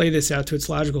kind of play this out to its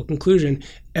logical conclusion,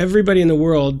 everybody in the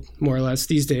world, more or less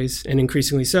these days, and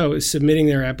increasingly so, is submitting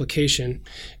their application,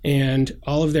 and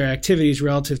all of their activities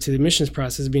relative to the admissions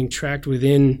process being tracked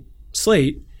within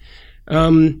Slate.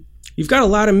 You've got a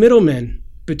lot of middlemen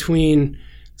between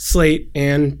Slate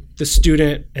and the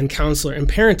student and counselor and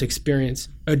parent experience.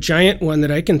 A giant one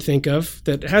that I can think of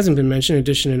that hasn't been mentioned in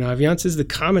addition to Naviance is the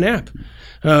Common App.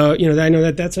 I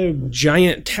know that's a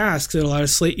giant task that a lot of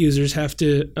Slate users have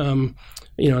to, on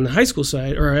the high school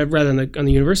side, or rather on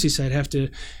the university side, have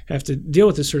to deal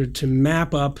with this sort of to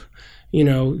map up,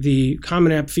 the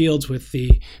Common App fields with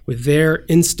their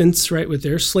instance, right, with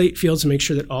their Slate fields to make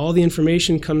sure that all the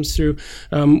information comes through.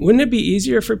 Wouldn't it be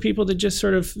easier for people to just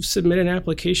sort of submit an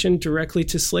application directly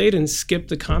to Slate and skip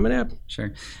the Common App?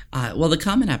 Sure. Well, the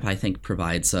Common App, I think,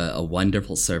 provides a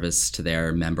wonderful service to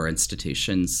their member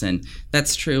institutions, and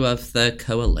that's true of the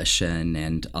Coalition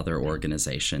and other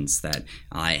organizations that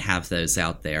have those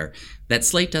out there. That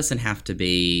Slate doesn't have to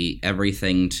be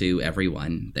everything to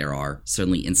everyone. There are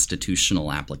certainly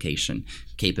institutional application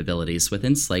capabilities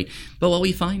within Slate. But what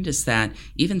we find is that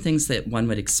even things that one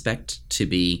would expect to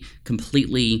be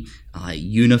completely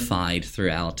unified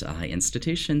throughout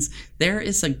institutions, there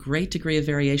is a great degree of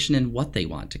variation in what they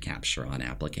want to capture on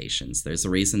applications. There's a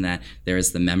reason that there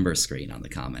is the member screen on the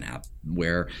Common App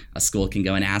where a school can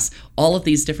go and ask all of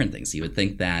these different things. You would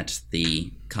think that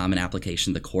the Common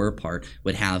application, the core part,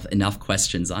 would have enough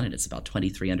questions on it. It's about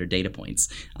 2,300 data points.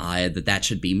 That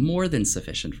should be more than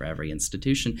sufficient for every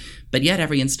institution. But yet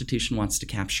every institution wants to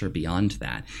capture beyond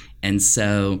that. And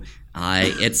so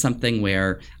it's something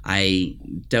where I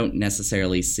don't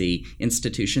necessarily see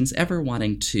institutions ever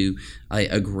wanting to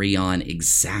agree on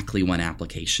exactly one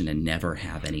application and never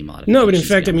have any modifications. No, but in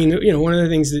fact, I mean, one of the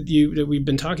things that we've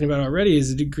been talking about already is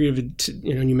the degree of,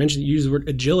 and you mentioned, you use the word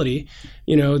agility,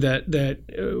 that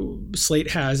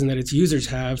Slate has and that its users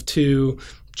have to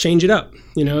change it up,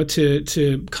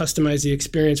 to customize the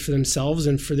experience for themselves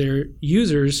and for their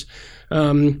users.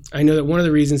 I know that one of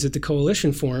the reasons that the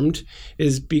Coalition formed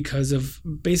is because of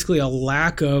basically a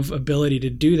lack of ability to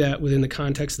do that within the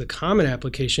context of the Common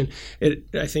application. It,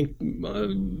 I think,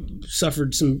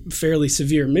 suffered some fairly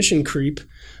severe mission creep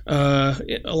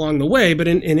along the way, but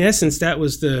in essence, that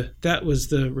was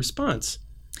the response.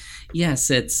 Yes,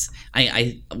 it's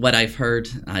what I've heard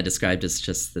described as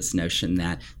just this notion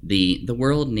that the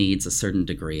world needs a certain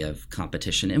degree of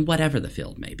competition in whatever the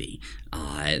field may be,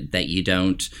 that you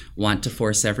don't want to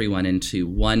force everyone into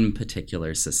one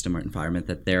particular system or environment,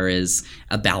 that there is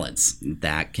a balance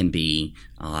that can be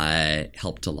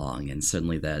helped along, and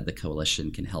certainly the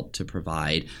Coalition can help to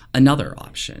provide another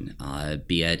option,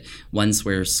 be it ones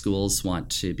where schools want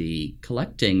to be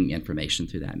collecting information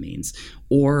through that means,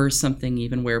 or something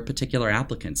even where particular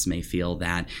applicants may feel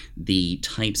that the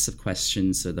types of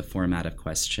questions or the format of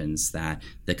questions that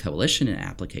the coalition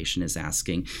application is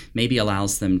asking maybe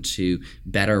allows them to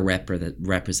better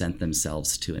represent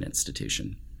themselves to an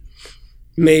institution.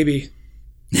 Maybe.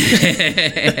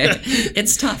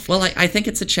 It's tough. Well, I think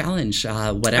it's a challenge,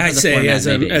 whatever the format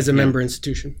may be. As a member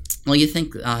institution. Well, you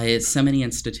think so many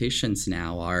institutions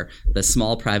now are the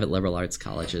small private liberal arts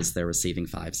colleges. They're receiving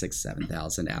 5,000, 6,000,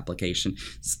 7,000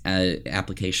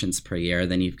 applications per year.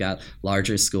 Then you've got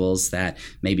larger schools that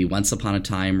maybe once upon a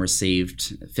time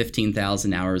received 15,000,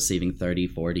 now are receiving 30,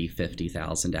 40,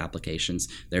 50,000 applications.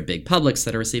 There are big publics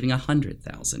that are receiving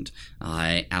 100,000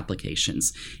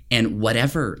 applications. And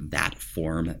whatever that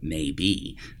form may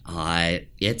be,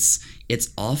 it's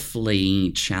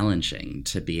awfully challenging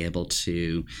to be able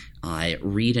to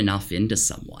read enough into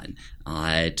someone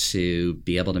to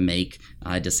be able to make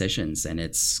decisions. And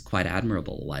it's quite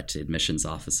admirable what admissions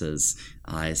offices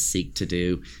seek to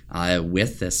do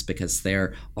with this, because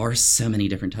there are so many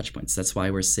different touch points. That's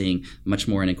why we're seeing much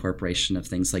more an incorporation of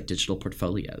things like digital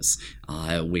portfolios,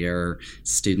 where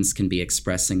students can be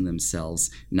expressing themselves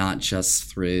not just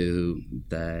through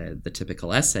the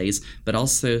typical essays, but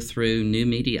also through new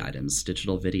media items,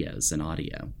 digital videos and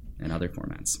audio and other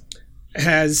formats.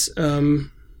 Has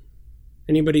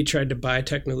anybody tried to buy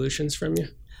Technolutions from you?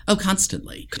 Oh,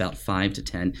 constantly. About 5 to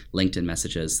 10 LinkedIn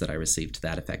messages that I receive to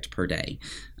that effect per day.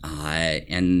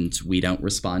 And we don't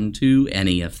respond to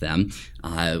any of them.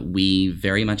 We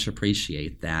very much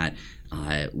appreciate that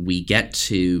we get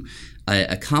to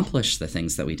accomplish the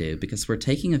things that we do because we're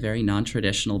taking a very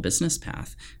non-traditional business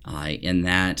path in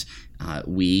that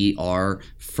we are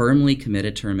firmly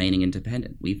committed to remaining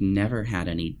independent. We've never had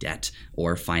any debt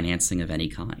or financing of any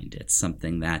kind. It's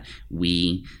something that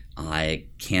we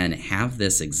can have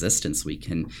this existence. We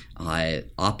can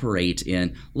operate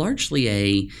in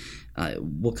largely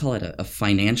we'll call it a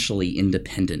financially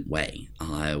independent way,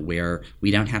 where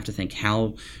we don't have to think,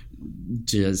 how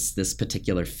does this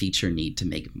particular feature need to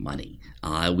make money?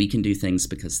 We can do things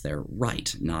because they're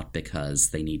right, not because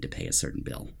they need to pay a certain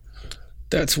bill.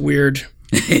 That's weird.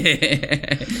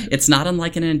 It's not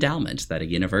unlike an endowment that a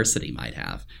university might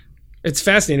have. It's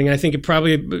fascinating. I think it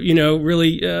probably,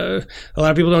 really, a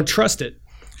lot of people don't trust it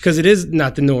because it is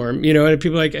not the norm, and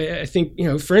people I think,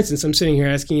 for instance, I'm sitting here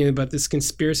asking you about this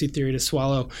conspiracy theory to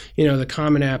swallow, the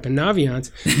Common App and Naviance.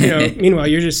 Meanwhile,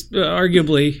 you're just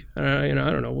arguably, I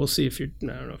don't know. We'll see if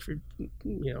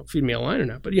feeding me a line or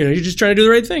not, but, you're just trying to do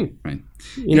the right thing. Right.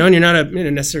 And you're not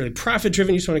necessarily profit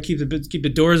driven. You just want to keep the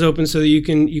doors open so that you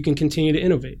can continue to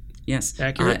innovate. Yes,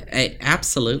 accurate.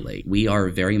 Absolutely. We are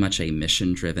very much a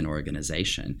mission-driven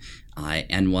organization,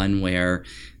 and one where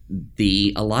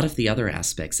a lot of the other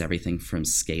aspects, everything from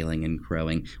scaling and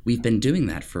growing, we've been doing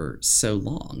that for so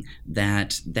long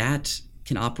that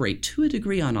can operate to a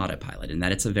degree on autopilot, and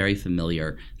that it's a very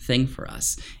familiar thing for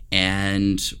us.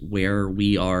 And where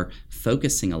we are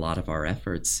focusing a lot of our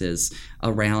efforts is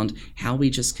around how we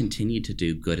just continue to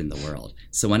do good in the world.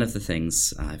 So one of the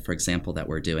things, for example, that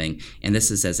we're doing, and this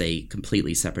is as a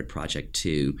completely separate project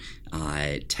to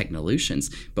Technolutions,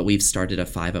 but we've started a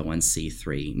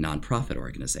 501c3 nonprofit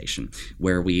organization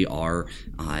where we are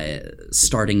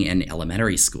starting an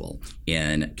elementary school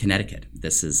in Connecticut.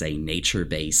 This is a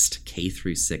nature-based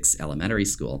K-6 elementary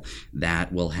school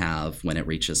that will have, when it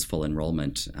reaches full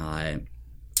enrollment,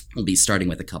 we'll be starting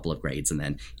with a couple of grades and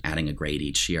then adding a grade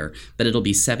each year, but it'll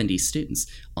be 70 students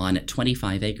on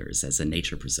 25 acres as a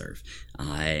nature preserve,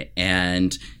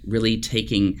 and really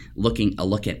taking a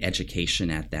look at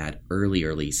education at that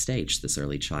early stage, this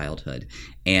early childhood.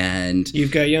 And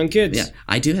you've got young kids. Yeah,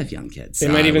 I do have young kids. They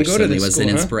might even go to this was school,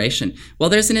 an inspiration. Well,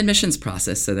 there's an admissions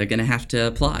process, so they're going to have to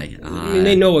apply.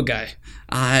 They know a guy.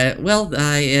 I'll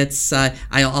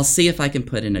see if I can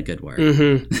put in a good word.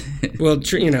 Mm-hmm. Well,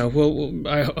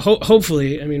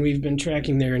 hopefully, we've been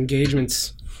tracking their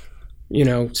engagements,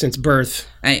 since birth.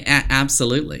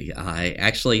 Absolutely.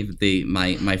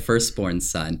 My firstborn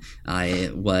son,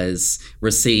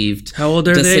 received How old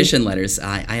are decision letters.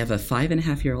 I have a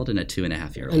 5.5-year-old and a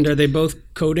 2.5-year-old. And are they both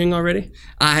coding already?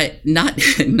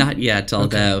 Not yet.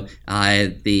 Although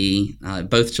okay.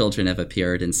 Both children have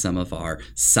appeared in some of our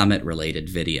summit-related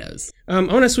videos. I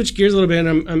want to switch gears a little bit,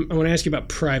 and I want to ask you about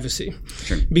privacy.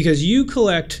 Sure. Because you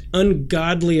collect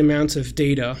ungodly amounts of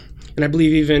data, and I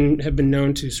believe even have been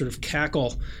known to sort of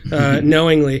cackle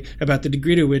knowingly about the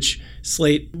degree to which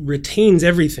Slate retains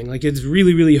everything. Like, it's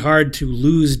really, really hard to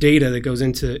lose data that goes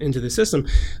into the system.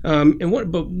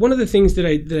 But one of the things that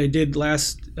I did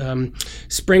last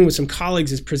spring with some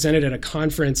colleagues is presented at a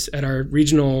conference at our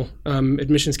regional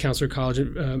admissions counselor college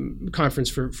conference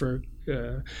for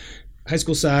high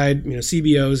school side,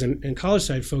 CBOs and college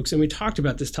side folks, and we talked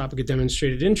about this topic of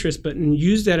demonstrated interest, but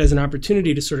used that as an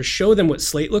opportunity to sort of show them what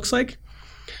Slate looks like.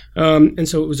 And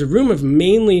so it was a room of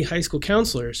mainly high school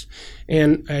counselors,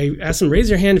 and I asked them, raise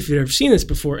their hand if you'd ever seen this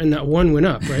before, and that one went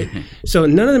up, right? So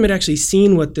none of them had actually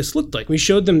seen what this looked like. We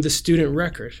showed them the student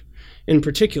record in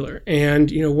particular.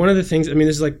 And, one of the things, this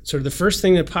is like sort of the first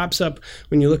thing that pops up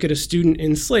when you look at a student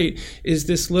in Slate is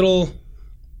this little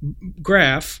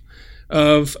graph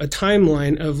of a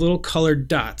timeline of little colored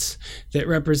dots that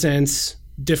represents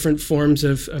different forms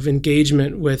of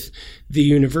engagement with the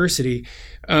university.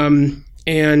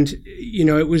 And,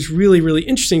 it was really, really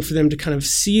interesting for them to kind of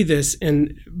see this,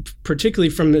 and particularly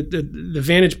from the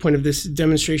vantage point of this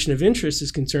demonstration of interest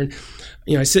is concerned.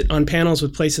 I sit on panels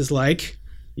with places like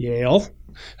Yale,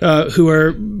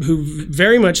 who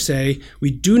very much say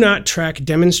we do not track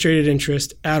demonstrated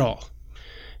interest at all.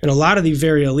 And a lot of the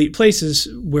very elite places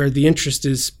where the interest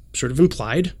is sort of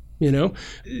implied,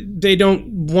 they don't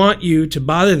want you to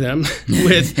bother them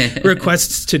with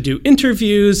requests to do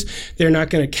interviews. They're not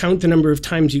going to count the number of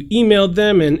times you emailed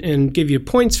them and give you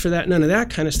points for that, none of that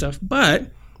kind of stuff.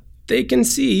 But they can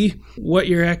see what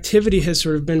your activity has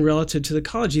sort of been relative to the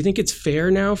college. Do you think it's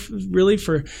fair now, really,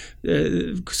 for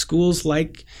schools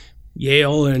like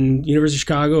Yale and University of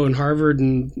Chicago and Harvard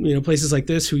and places like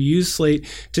this who use Slate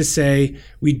to say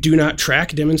we do not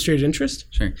track demonstrated interest?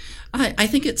 Sure. I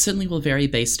think it certainly will vary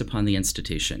based upon the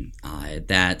institution.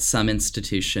 That some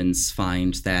institutions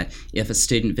find that if a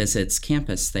student visits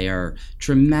campus, they are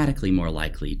dramatically more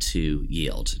likely to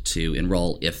yield, to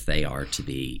enroll if they are to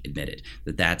be admitted.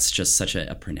 That's just such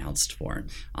a pronounced form.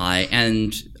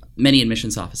 And many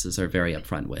admissions offices are very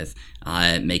upfront with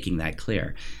making that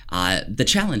clear. The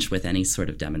challenge with any sort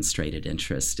of demonstrated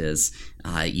interest is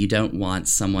you don't want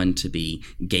someone to be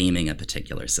gaming a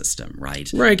particular system,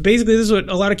 right? Right. Basically, this is what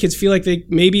a lot of kids feel like they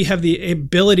maybe have the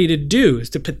ability to do, is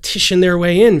to petition their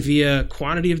way in via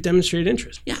quantity of demonstrated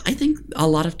interest. Yeah, I think a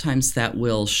lot of times that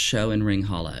will show and ring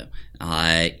hollow.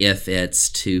 If it's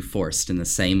too forced, in the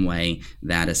same way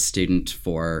that a student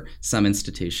for some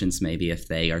institutions, maybe if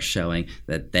they are showing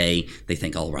that they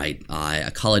think, all right, a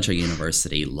college or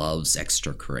university loves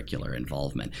extracurricular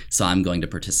involvement, so I'm going to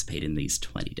participate in these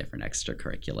 20 different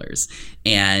extracurriculars.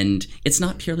 And it's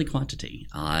not purely quantity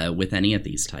with any of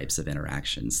these types of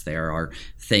interactions. There are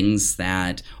things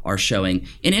that are showing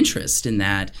an interest in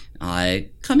that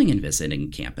coming and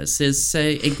visiting campus is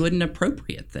a good and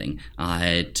appropriate thing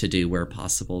to do where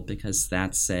possible, because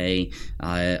that's a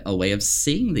way of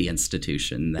seeing the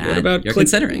institution that you're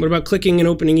considering. What about clicking and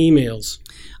opening emails?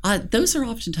 Those are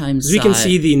oftentimes... We can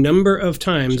see the number of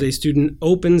times a student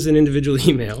opens an individual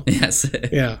email. Yes.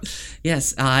 Yeah.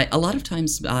 Yes. A lot of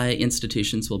times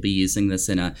institutions will be using this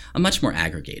in a much more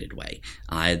aggregated way.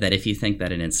 That if you think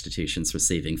that an institution's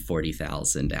receiving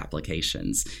 40,000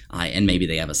 applications and maybe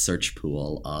they have a search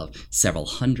pool of several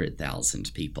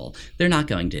 100,000 people, they're not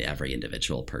going to every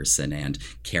individual person and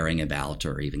caring about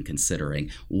or even considering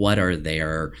what are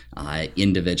their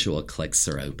individual clicks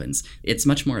or opens. It's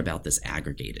much more about this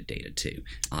aggregated data too.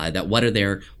 That what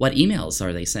emails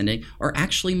are they sending are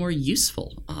actually more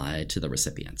useful to the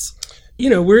recipients.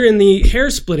 We're in the hair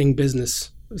splitting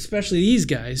business, especially these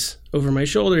guys over my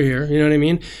shoulder here. You know what I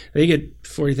mean? They get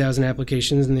 40,000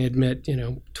 applications and they admit,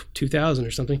 2,000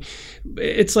 or something.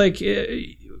 It's like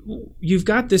you've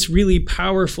got this really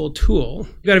powerful tool.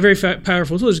 You've got a very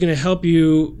powerful tool that's going to help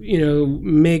you,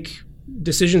 make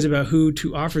decisions about who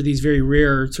to offer these very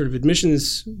rare sort of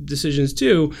admissions decisions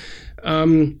to.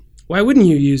 Why wouldn't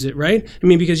you use it, right?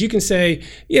 Because you can say,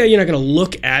 yeah, you're not going to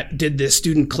look at did this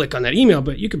student click on that email,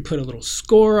 but you could put a little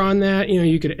score on that.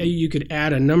 You could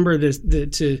add a number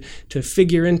to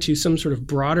figure into some sort of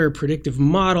broader predictive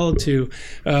model to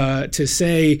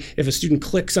say if a student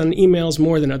clicks on emails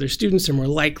more than other students, they're more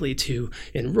likely to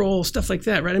enroll, stuff like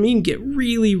that, right? You can get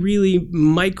really, really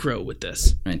micro with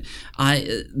this. Right.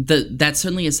 That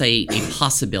certainly is a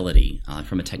possibility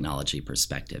from a technology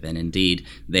perspective, and indeed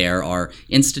there are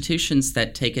institutions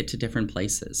that take it to different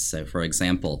places. So, for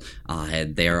example,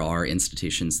 there are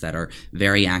institutions that are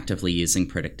very actively using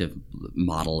predictive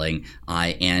modeling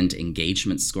and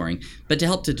engagement scoring, but to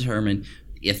help determine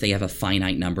if they have a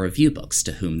finite number of view books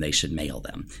to whom they should mail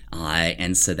them.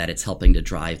 And so that it's helping to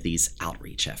drive these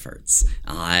outreach efforts.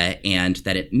 And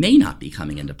that it may not be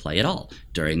coming into play at all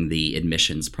during the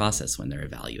admissions process when they're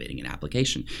evaluating an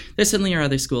application. There certainly are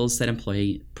other schools that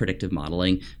employ predictive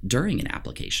modeling during an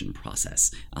application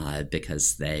process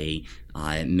because they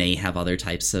may have other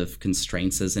types of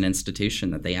constraints as an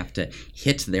institution that they have to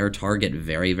hit their target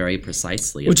very, very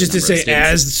precisely. Which is to say,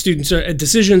 as the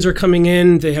decisions are coming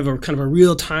in, they have a kind of a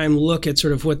real-time look at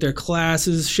sort of what their class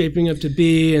is shaping up to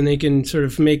be, and they can sort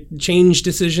of change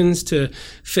decisions to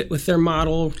fit with their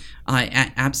model.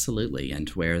 Absolutely, and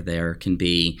where there can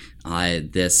be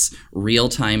this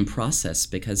real-time process,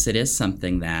 because it is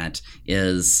something that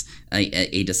is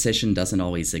a decision doesn't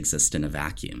always exist in a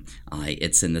vacuum.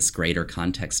 It's in this greater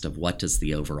context of what does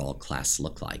the overall class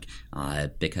look like,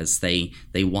 because they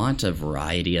want a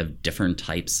variety of different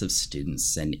types of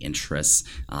students and interests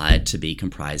to be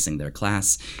comprising their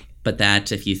class. But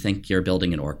that if you think you're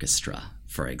building an orchestra,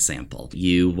 for example,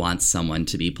 you want someone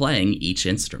to be playing each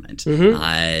instrument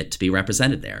to be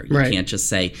represented there. You can't just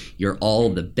say you're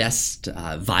all the best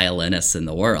violinists in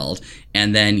the world,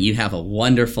 and then you have a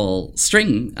wonderful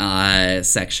string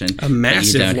section. A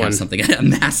massive you don't one. Have something, a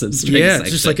massive string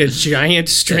section. Just like a giant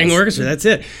string orchestra. That's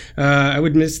it. I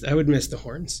would miss the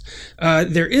horns.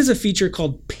 There is a feature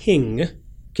called Ping.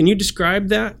 Can you describe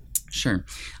that? Sure.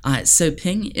 So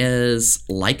Ping is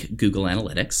like Google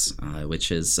Analytics,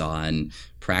 which is on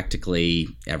practically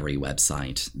every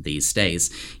website these days,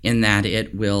 in that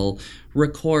it will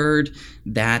record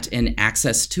that an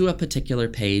access to a particular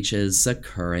page is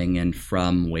occurring and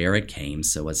from where it came.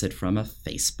 So was it from a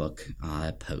Facebook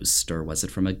post, or was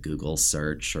it from a Google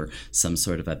search, or some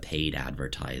sort of a paid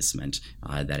advertisement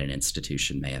that an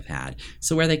institution may have had?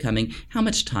 So where are they coming? How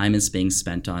much time is being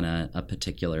spent on a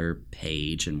particular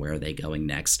page, and where are they going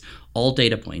next? All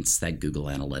data points that Google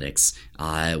Analytics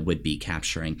would be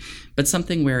capturing, but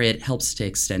something where it helps to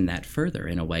extend that further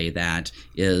in a way that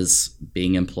is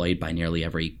being employed by nearly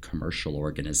every commercial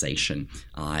organization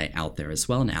out there as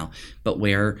well now, but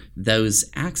where those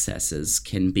accesses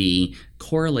can be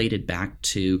correlated back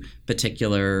to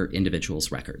particular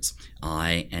individuals' records.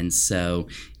 And so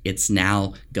it's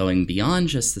now going beyond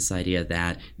just this idea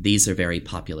that these are very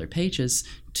popular pages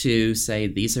to say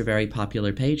these are very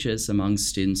popular pages among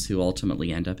students who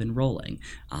ultimately end up enrolling,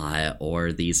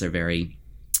 or these are very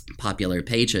popular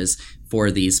pages for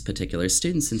these particular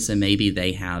students. And so maybe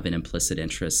they have an implicit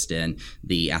interest in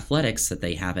the athletics that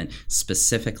they haven't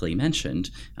specifically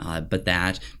mentioned, but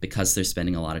that because they're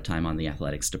spending a lot of time on the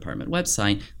athletics department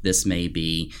website, this may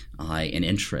be an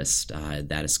interest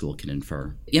that a school can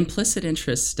infer. Implicit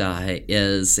interest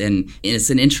is an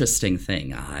interesting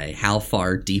thing. How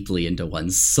far deeply into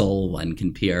one's soul one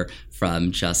can peer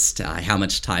from just how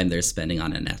much time they're spending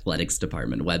on an athletics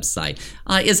department website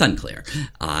is unclear.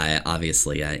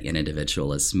 Obviously, an individual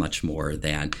is much more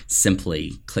than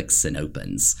simply clicks and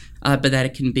opens, but that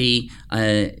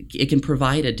it can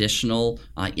provide additional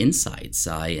insights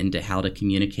into how to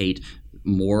communicate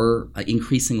more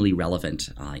increasingly relevant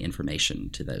information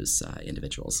to those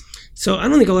individuals. So I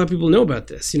don't think a lot of people know about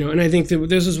this, and I think that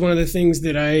this is one of the things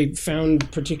that I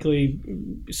found particularly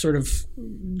sort of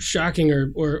shocking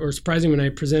or surprising when I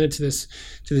presented to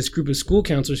this group of school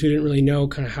counselors who didn't really know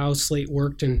kind of how Slate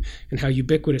worked and how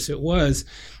ubiquitous it was.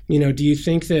 Do you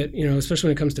think that, especially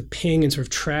when it comes to Ping and sort of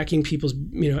tracking people's,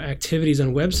 activities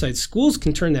on websites, schools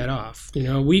can turn that off.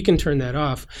 We can turn that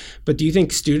off. But do you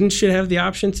think students should have the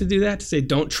option to do that, to say,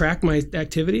 don't track my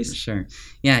activities? Sure.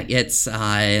 Yeah, it's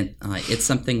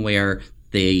something where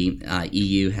the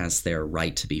EU has their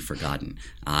right to be forgotten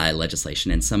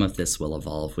legislation, and some of this will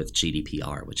evolve with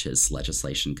GDPR, which is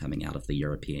legislation coming out of the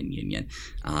European Union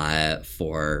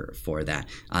for that.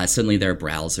 Certainly, there are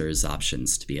browsers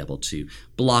options to be able to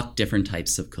block different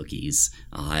types of cookies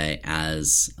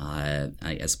as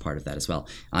part of that as well.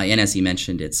 And as you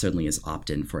mentioned, it certainly is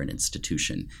opt-in for an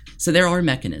institution. So there are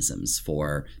mechanisms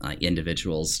for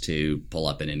individuals to pull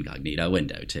up an incognito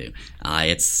window too.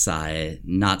 It's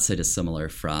not so dissimilar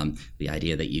from the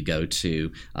idea that you go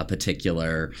to a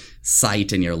particular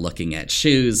site and you're looking at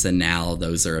shoes, and now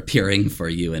those are appearing for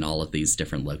you in all of these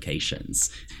different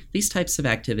locations. These types of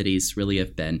activities really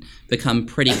have become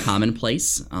pretty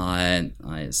commonplace,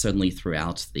 certainly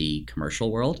throughout the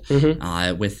commercial world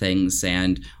with things,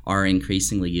 and are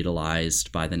increasingly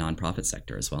utilized by the nonprofit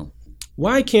sector as well.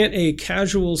 Why can't a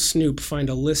casual snoop find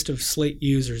a list of Slate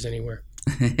users anywhere?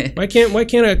 Why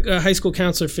can't a high school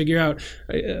counselor figure out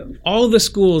all the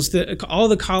schools, all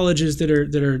the colleges that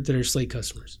are Slate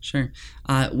customers? Sure.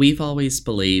 We've always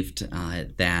believed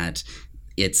that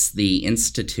it's the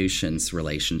institution's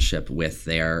relationship with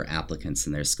their applicants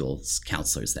and their school's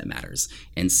counselors that matters.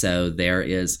 And so there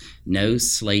is no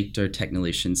Slate or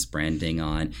Technolutions branding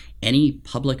on any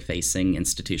public-facing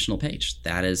institutional page.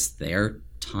 That is their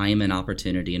time and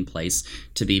opportunity and place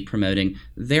to be promoting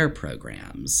their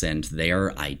programs and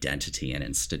their identity and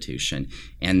institution,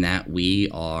 and that we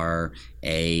are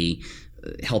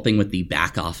helping with the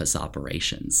back office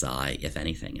operations, if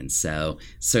anything. And so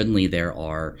certainly there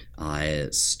are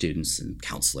students and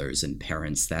counselors and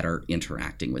parents that are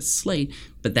interacting with Slate,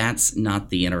 but that's not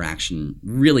the interaction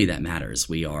really that matters.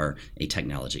 We are a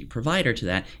technology provider to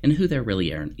that, and who they're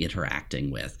really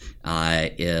interacting with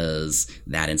is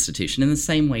that institution in the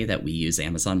same way that we use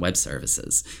Amazon Web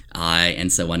Services.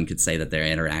 And so one could say that they're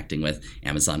interacting with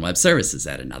Amazon Web Services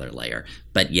at another layer,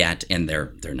 but yet, and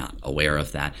they're not aware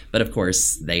of that. But of course,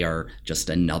 they are just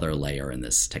another layer in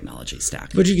this technology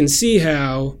stack. But you can see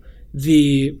how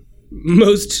the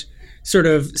most sort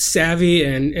of savvy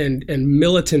and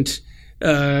militant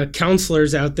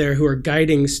counselors out there who are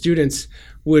guiding students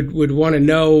would want to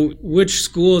know which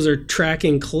schools are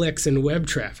tracking clicks and web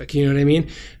traffic. You know what I mean?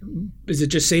 Is it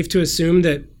just safe to assume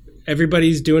that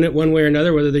everybody's doing it one way or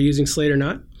another, whether they're using Slate or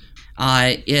not?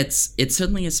 It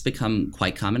certainly has become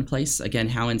quite commonplace. Again,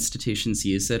 how institutions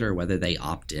use it or whether they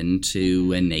opt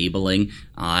into enabling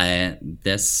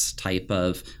this type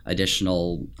of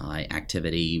additional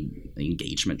activity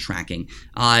engagement tracking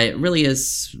really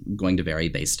is going to vary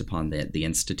based upon the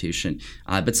institution.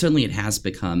 But certainly it has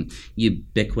become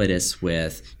ubiquitous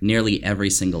with nearly every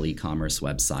single e-commerce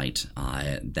website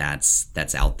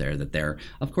that's out there, that they're,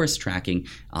 of course, tracking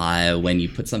when you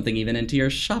put something even into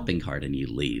your shopping cart and you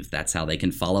leave. That's how they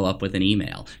can follow up with an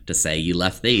email to say you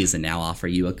left these and now offer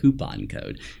you a coupon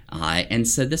code. And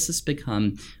so this has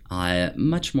become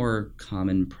much more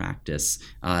common practice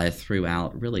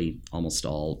throughout really almost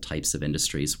all types of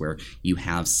industries where you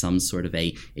have some sort of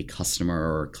a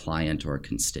customer or a client or a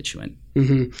constituent.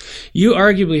 Mm-hmm. You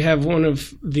arguably have one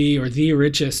of the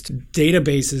richest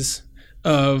databases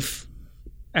of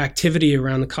activity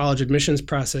around the college admissions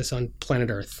process on planet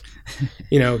Earth.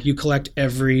 You collect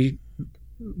every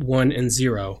 1 and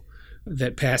 0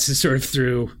 that passes sort of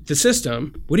through the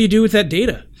system. What do you do with that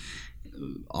data?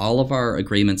 All of our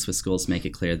agreements with schools make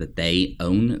it clear that they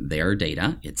own their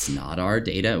data. It's not our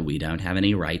data. We don't have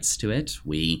any rights to it.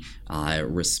 We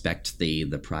respect the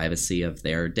privacy of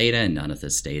their data, and none of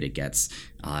this data gets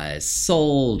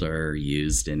sold or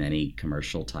used in any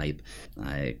commercial type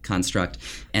construct.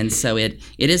 And so it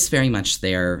is very much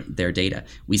their data.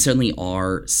 We certainly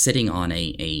are sitting on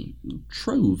a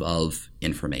trove of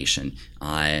information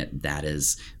that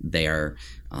is there.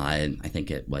 I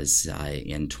think it was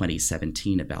in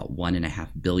 2017 about 1.5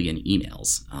 billion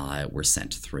emails were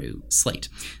sent through Slate.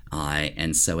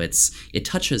 And so it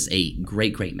touches a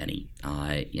great many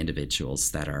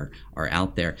individuals that are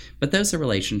out there. But those are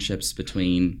relationships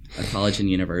between a college and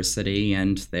university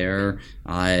and their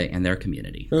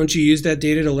community. Don't you use that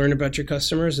data to learn about your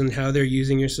customers and how they're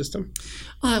using your system?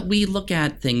 We look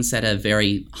at things at a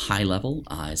very high level,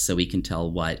 so we can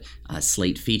tell what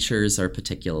Slate features are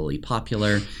particularly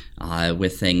popular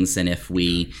with things, and if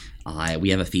we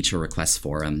have a feature request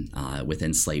forum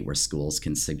within Slate where schools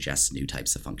can suggest new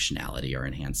types of functionality or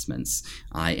enhancements.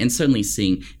 And certainly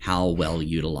seeing how well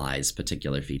utilized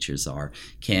particular features are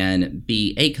can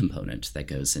be a component that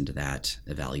goes into that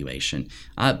evaluation.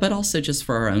 But also just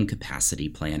for our own capacity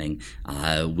planning,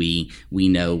 we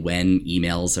know when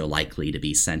emails are likely to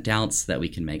be sent out so that we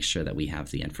can make sure that we have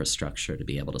the infrastructure to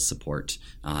be able to support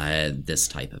this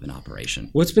type of an operation.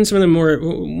 What's been one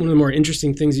of the more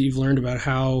interesting things that you've learned about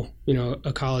how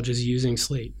a college is using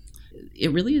Slate?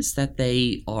 It really is that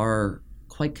they are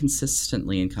quite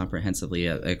consistently and comprehensively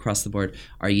across the board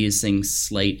are using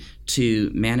Slate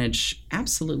to manage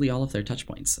absolutely all of their touch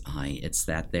points. It's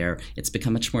that it's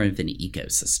become much more of an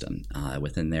ecosystem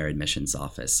within their admissions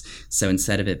office. So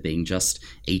instead of it being just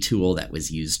a tool that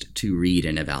was used to read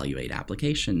and evaluate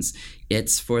applications,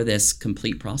 it's for this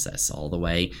complete process all the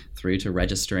way through to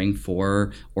registering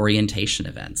for orientation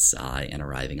events and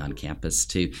arriving on campus,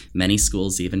 to many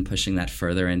schools even pushing that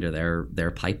further into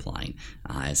their pipeline.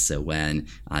 So when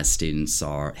students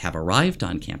have arrived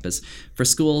on campus,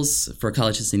 for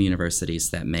colleges and universities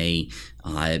that may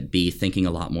be thinking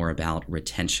a lot more about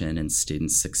retention and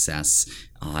student success,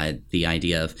 the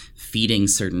idea of feeding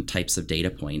certain types of data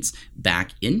points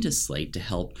back into Slate to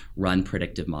help run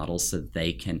predictive models so that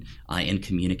they can, in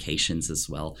communications as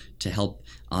well, to help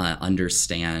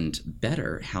understand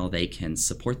better how they can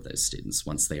support those students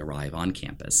once they arrive on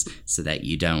campus, so that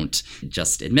you don't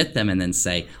just admit them and then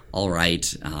say, all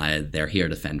right, they're here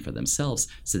to fend for themselves,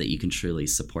 so that you can truly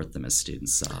support them as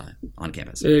students on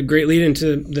campus. A great lead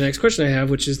into the next question I have,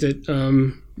 which is that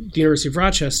the University of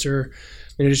Rochester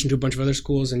in addition to a bunch of other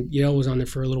schools, and Yale was on there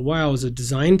for a little while, was a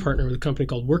design partner with a company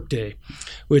called Workday,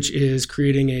 which is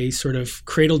creating a sort of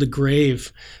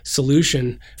cradle-to-grave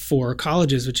solution for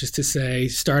colleges, which is to say,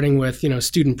 starting with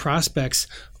student prospects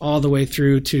all the way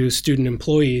through to student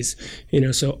employees,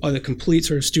 so the complete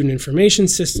sort of student information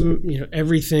system,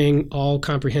 everything, all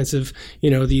comprehensive,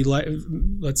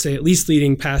 let's say at least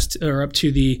leading past or up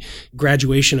to the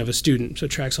graduation of a student. So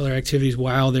it tracks all their activities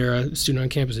while they're a student on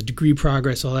campus, a degree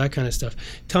progress, all that kind of stuff.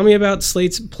 Tell me about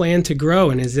Slate's plan to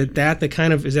grow, and is that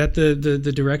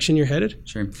the direction you're headed?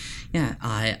 Sure. Yeah.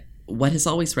 What has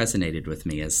always resonated with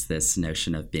me is this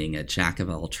notion of being a jack of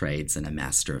all trades and a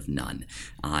master of none,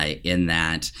 in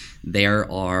that there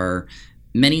are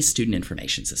many student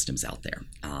information systems out there,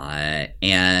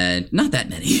 and not that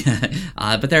many,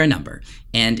 but there are a number.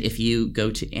 And if you go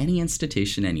to any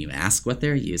institution and you ask what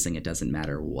they're using, it doesn't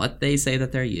matter what they say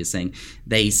that they're using.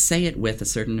 They say it with a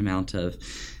certain amount of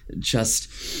just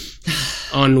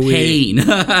pain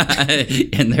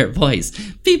in their voice.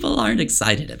 People aren't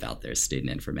excited about their student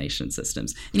information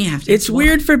systems, and you have to. It's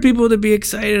weird for people to be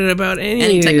excited about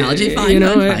any technology.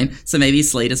 Fine. So maybe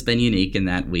Slate has been unique in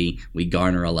that we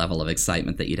garner a level of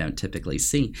excitement that you don't typically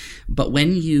see. But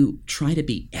when you try to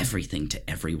be everything to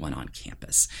everyone on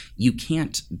campus, you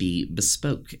can't be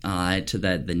bespoke to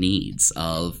the needs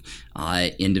of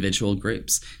individual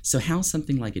groups. So how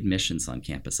something like admissions on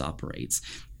campus operates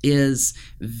is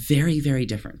very, very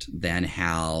different than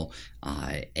how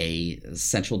a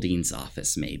central dean's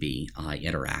office may be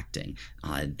interacting.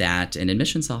 That an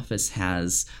admissions office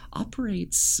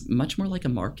operates much more like a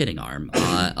marketing arm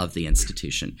of the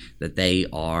institution. That they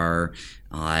are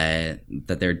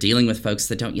that they're dealing with folks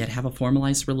that don't yet have a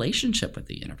formalized relationship with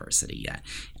the university yet,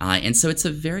 and so it's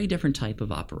a very different type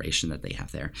of operation that they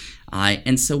have there.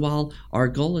 And so while our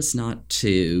goal is not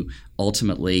to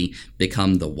ultimately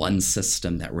become the one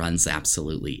system that runs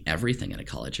absolutely everything in a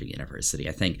college or university,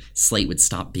 I think Slate would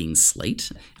stop being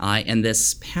Slate. And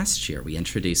this past year, we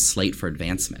introduced Slate for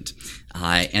Advancement.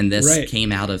 And this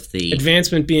came out of the...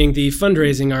 Advancement being the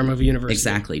fundraising arm of a university.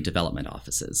 Exactly, development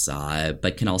offices,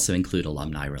 but can also include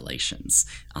alumni relations.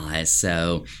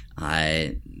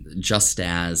 Just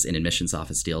as an admissions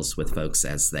office deals with folks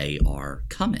as they are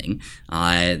coming,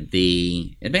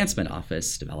 the advancement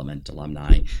office, development,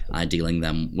 alumni, dealing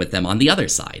with them on the other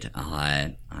side,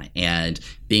 and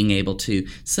being able to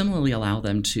similarly allow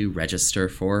them to register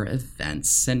for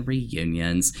events and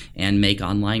reunions and make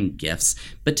online gifts,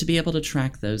 but to be able to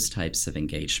track those types of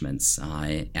engagements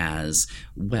as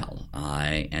well.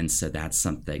 And so that's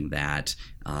something that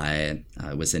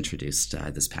was introduced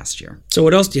this past year. So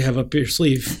what else do you have up your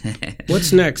sleeve?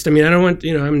 What's next? I mean, I don't want,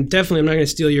 I'm not going to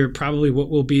steal your probably what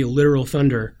will be literal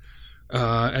thunder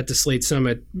at the Slate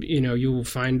Summit. You will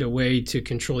find a way to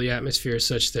control the atmosphere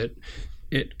such that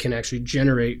it can actually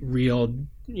generate real,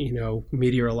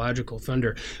 meteorological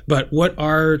thunder. But what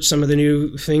are some of the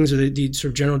new things or the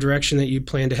sort of general direction that you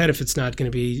plan to head if it's not going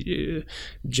to be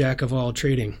jack of all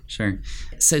trading? Sure.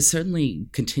 So certainly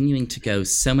continuing to go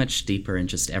so much deeper in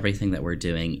just everything that we're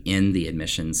doing in the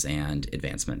admissions and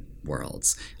advancement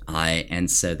worlds. And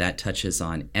so that touches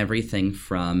on everything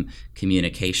from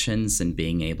communications and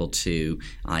being able to,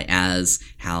 as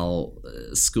how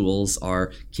schools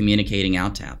are communicating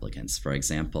out to applicants. For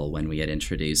example, when we had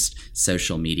introduced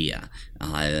social media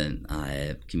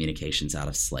communications out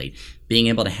of Slate, being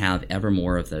able to have ever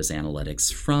more of those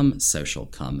analytics from social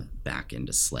come back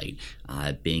into Slate,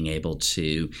 being able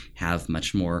to have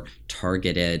much more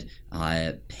targeted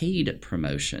paid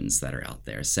promotions that are out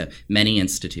there. So many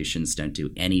institutions don't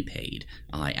do any paid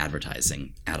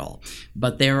advertising at all.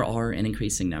 But there are an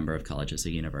increasing number of colleges or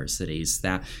universities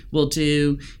that will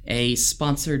do a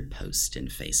sponsored post in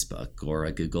Facebook or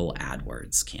a Google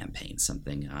AdWords campaign,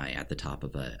 something at the top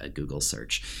of a Google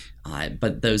search.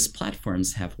 But those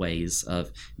platforms have ways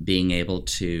of being able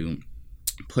to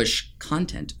push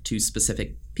content to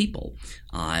specific people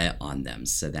on them,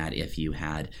 so that if you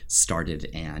had started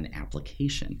an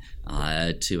application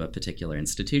to a particular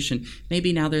institution,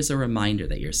 maybe now there's a reminder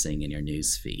that you're seeing in your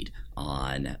news feed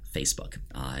on Facebook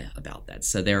about that.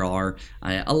 So there are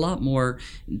a lot more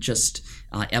just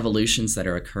evolutions that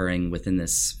are occurring within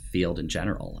this field in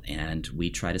general, and we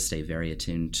try to stay very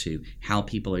attuned to how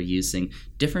people are using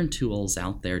different tools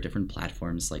out there, different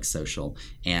platforms like social,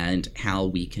 and how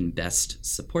we can best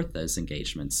support those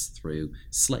engagements through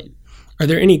Slate. Are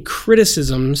there any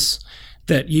criticisms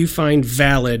that you find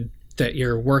valid that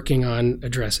you're working on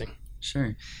addressing?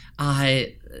 Sure.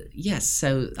 Yes.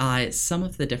 So some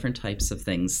of the different types of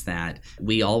things that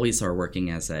we always are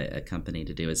working as a company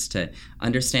to do is to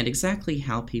understand exactly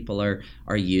how people are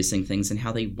using things and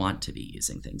how they want to be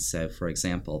using things. So, for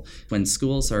example, when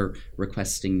schools are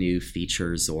requesting new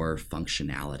features or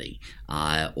functionality,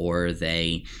 or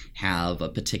they have a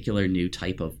particular new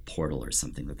type of portal or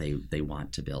something that they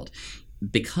want to build,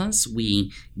 because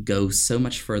we go so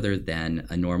much further than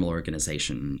a normal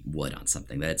organization would on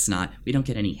something, that it's not, we don't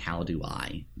get any how do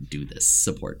I do this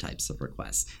support types of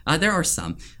requests. There are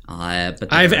some, but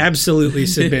I've absolutely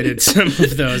submitted some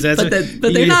of those. But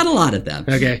they're not a lot of them.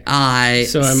 Okay.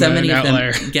 So I'm many an of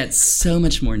outlier. them get so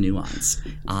much more nuance.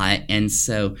 And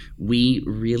so we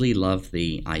really love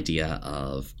the idea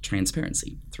of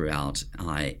transparency throughout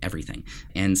everything.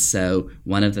 And so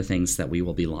one of the things that we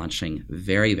will be launching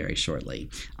very, very shortly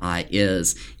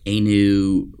is a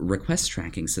new request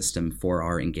tracking system for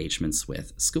our engagements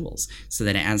with schools, so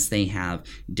that as they have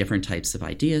different types of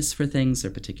ideas for things or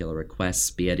particular requests,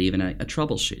 be it even a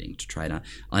troubleshooting to try to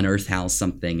unearth how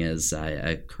something is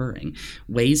occurring,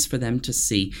 ways for them to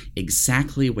see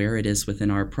exactly where it is within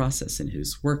our process and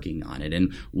who's working on it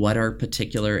and what are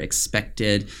particular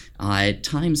expected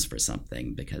times for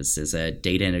something, because is a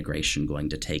data integration going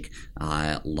to take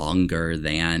longer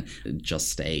than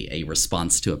just a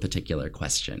response to a particular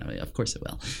question? I mean, of course it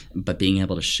will, but being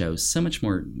able to show so much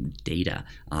more data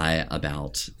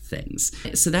about things.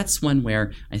 So that's one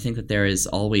where I think that there is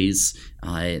always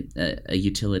a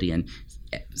utility in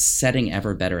setting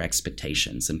ever better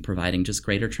expectations and providing just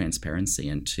greater transparency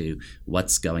into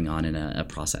what's going on in a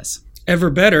process. Ever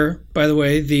better, by the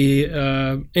way,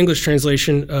 the English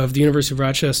translation of the University of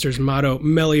Rochester's motto,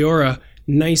 Meliora,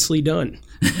 nicely done.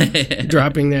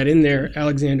 Dropping that in there,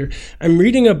 Alexander. I'm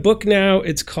reading a book now.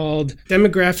 It's called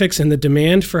Demographics and the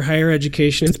Demand for Higher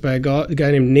Education. It's by a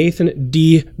guy named Nathan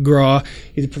D. Graw.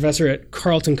 He's a professor at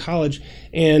Carleton College.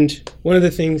 And one of the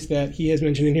things that he has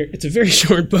mentioned in here, it's a very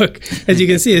short book. As you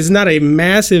can see, it's not a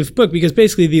massive book, because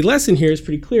basically the lesson here is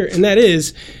pretty clear, and that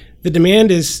is the demand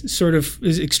is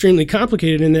extremely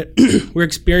complicated in that we're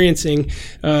experiencing,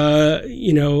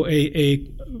 a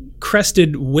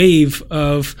crested wave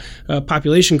of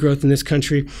population growth in this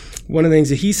country. One of the things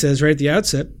that he says right at the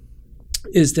outset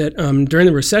is that during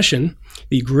the recession,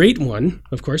 the great one,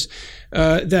 of course,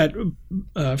 that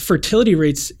fertility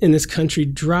rates in this country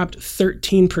dropped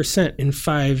 13% in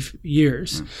 5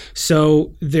 years.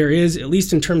 So there is, at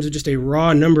least in terms of just a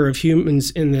raw number of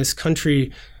humans in this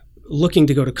country looking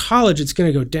to go to college, it's going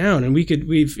to go down.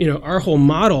 And our whole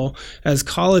model as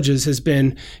colleges has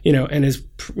been, and as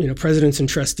presidents and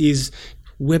trustees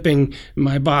whipping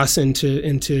my boss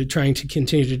into trying to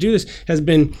continue to do this, has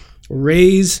been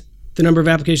raise the number of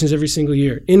applications every single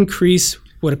year, increase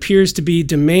what appears to be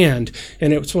demand.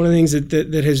 And it's one of the things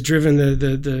that has driven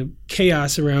the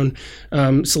chaos around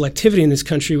selectivity in this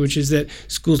country, which is that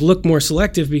schools look more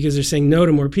selective because they're saying no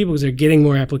to more people because they're getting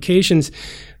more applications,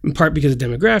 in part because of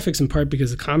demographics, in part because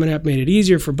the Common App made it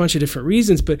easier for a bunch of different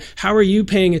reasons. But how are you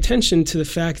paying attention to the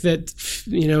fact that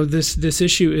this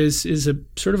issue is a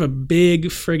sort of a big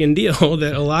friggin' deal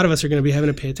that a lot of us are going to be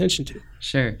having to pay attention to?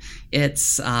 Sure. It's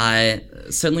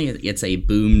certainly it's a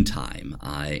boom time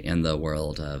in the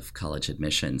world of college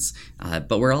admissions,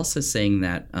 but we're also seeing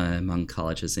that among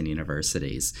colleges and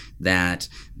universities that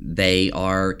they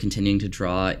are continuing to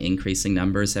draw increasing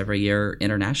numbers every year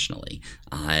internationally,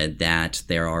 that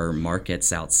there are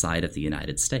markets outside of the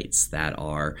United States that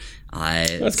are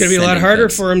it's going to be a lot harder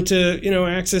for them to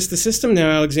access the system now,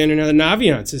 Alexander. Now the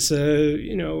Naviance is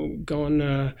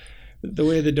going the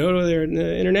way of the dodo there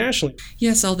internationally.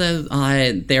 Yes, although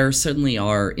there certainly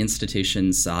are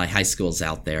institutions, high schools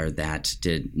out there that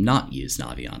did not use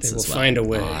Naviance as well. They will find a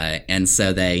way. And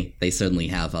so they certainly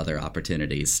have other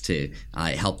opportunities to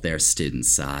help their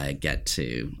students get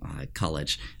to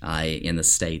college in the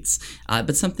States.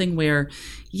 But something where,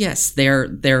 yes,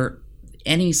 they're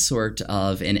any sort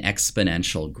of an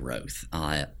exponential growth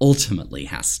ultimately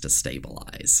has to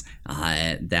stabilize.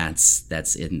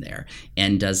 That's in there.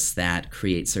 And does that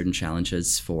create certain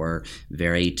challenges for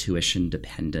very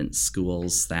tuition-dependent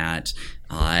schools that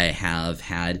have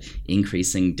had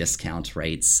increasing discount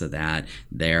rates so that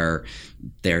they're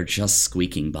just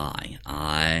squeaking by?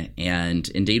 And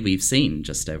indeed, we've seen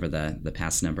just over the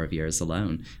past number of years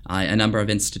alone, a number of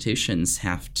institutions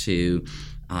have to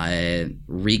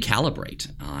recalibrate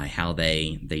how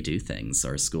they do things,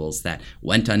 or schools that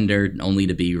went under only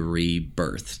to be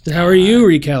rebirthed. How are you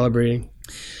recalibrating?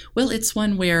 Well, it's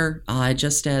one where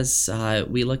just as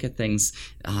we look at things,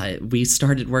 we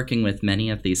started working with many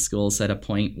of these schools at a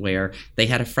point where they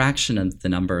had a fraction of the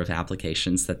number of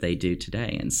applications that they do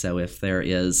today. And so if there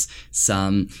is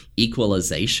some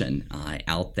equalization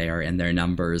out there and their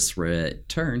numbers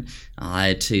return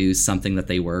to something that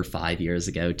they were 5 years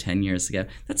ago, 10 years ago,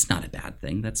 that's not a bad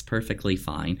thing. That's perfectly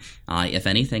fine. If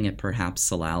anything, it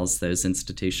perhaps allows those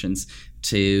institutions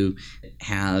to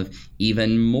have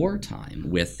even more time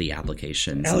with the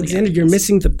applications. Alexander, you're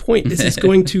missing the point. This is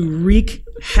going to wreak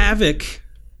havoc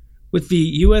with the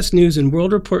U.S. News and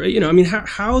World Report.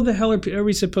 How the hell are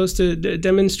we supposed to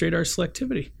demonstrate our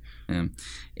selectivity?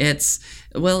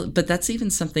 But that's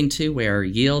even something too where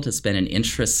yield has been an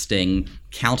interesting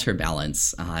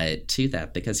counterbalance to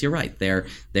that, because you're right, there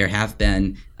have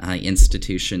been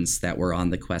institutions that were on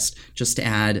the quest just to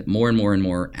add more and more and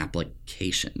more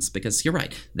applications, because you're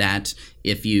right that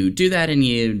if you do that and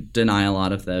you deny a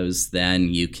lot of those, then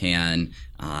you can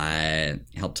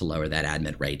help to lower that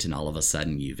admit rate, and all of a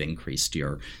sudden you've increased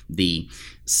the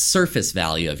surface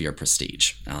value of your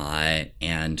prestige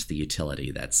and the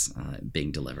utility that's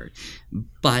being delivered.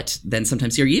 But then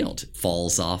sometimes your yield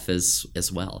falls off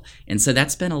as well. And so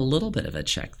that's been a little bit of a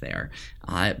check there.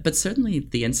 But certainly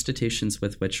the institutions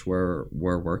with which we're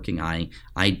working,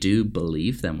 I do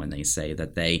believe them when they say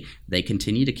that they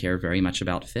continue to care very much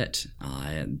about fit,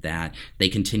 that they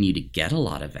continue to get a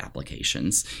lot of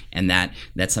applications, and that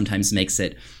sometimes makes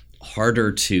it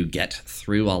harder to get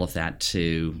through all of that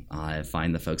to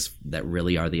find the folks that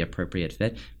really are the appropriate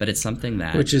fit. But it's something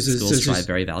that schools strive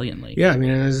very valiantly. Yeah,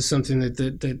 this is something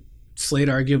that Slate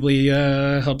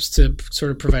arguably helps to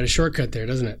sort of provide a shortcut there,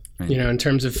 doesn't it? Right. In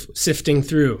terms of sifting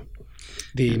through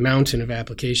the mountain of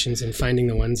applications and finding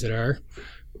the ones that are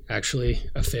actually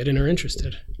a fit and are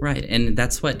interested. Right, and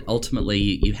that's what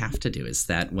ultimately you have to do, is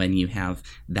that when you have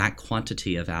that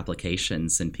quantity of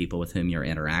applications and people with whom you're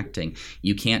interacting,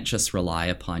 you can't just rely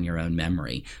upon your own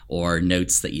memory or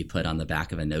notes that you put on the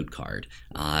back of a note card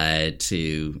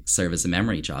to serve as a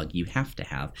memory jog. You have to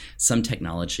have some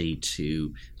technology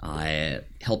to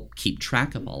help keep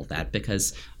track of all that,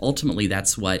 because ultimately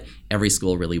that's what every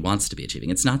school really wants to be achieving.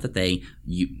 It's not that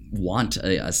you want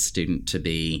a student to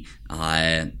be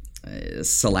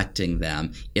selecting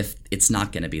them if it's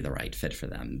not going to be the right fit for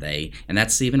them. And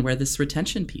that's even where this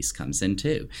retention piece comes in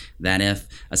too. That if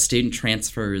a student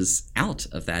transfers out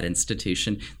of that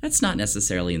institution, that's not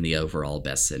necessarily in the overall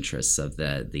best interests of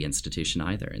the institution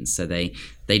either. And so they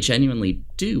genuinely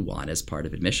do want, as part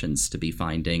of admissions, to be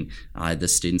finding the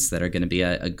students that are going to be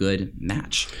a good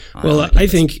match. Well, I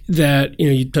think that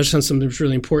you touched on something that's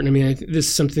really important. This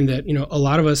is something that a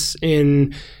lot of us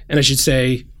and I should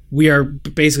say, we are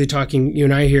basically talking, you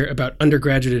and I here, about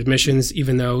undergraduate admissions,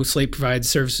 even though Slate provides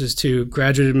services to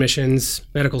graduate admissions,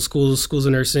 medical schools, schools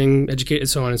of nursing, education,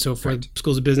 so on and so forth, right.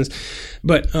 Schools of business.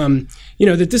 But,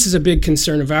 that this is a big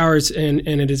concern of ours, and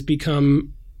it has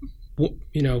become,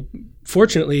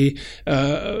 fortunately,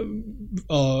 a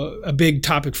big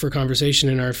topic for conversation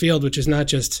in our field, which is not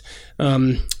just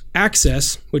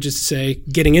access, which is to say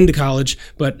getting into college,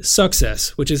 but success,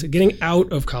 which is getting out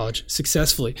of college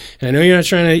successfully. And I know you're not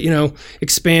trying to,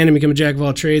 expand and become a jack of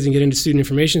all trades and get into student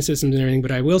information systems and everything, but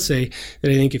I will say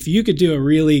that I think if you could do a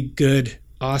really good,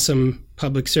 awesome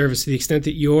public service to the extent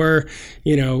that your,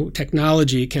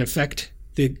 technology can affect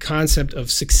the concept of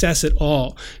success at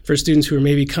all for students who are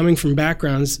maybe coming from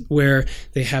backgrounds where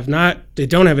they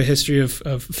don't have a history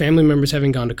of family members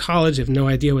having gone to college, they have no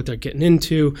idea what they're getting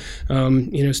into,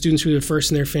 students who are the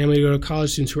first in their family to go to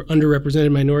college, students who are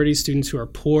underrepresented minorities, students who are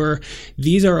poor.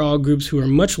 These are all groups who are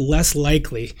much less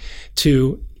likely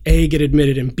to A, get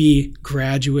admitted, and B,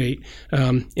 graduate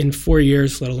in 4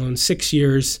 years, let alone 6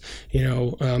 years.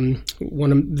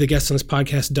 One of the guests on this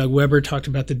podcast, Doug Weber, talked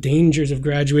about the dangers of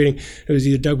graduating. It was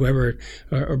either Doug Weber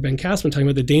or Ben Kassman talking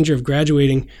about the danger of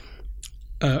graduating,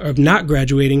 of not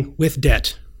graduating with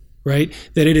debt. Right?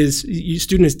 That your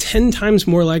student is 10 times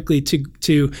more likely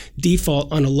to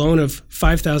default on a loan of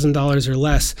 $5,000 or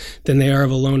less than they are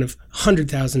of a loan of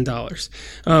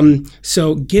 $100,000.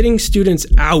 So getting students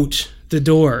out the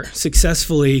door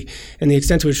successfully, and the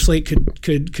extent to which Slate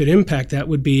could impact that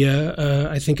would be,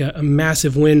 I think, a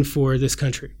massive win for this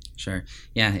country. Sure.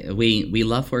 Yeah, we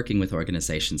love working with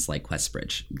organizations like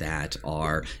QuestBridge that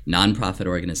are nonprofit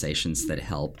organizations that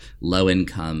help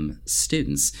low-income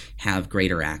students have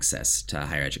greater access to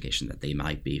higher education, that they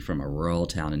might be from a rural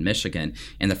town in Michigan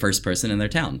and the first person in their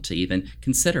town to even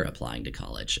consider applying to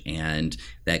college. And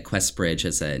that QuestBridge,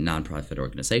 as a nonprofit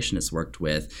organization, has worked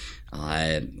with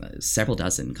several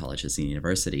dozen colleges and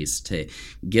universities to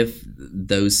give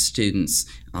those students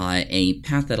a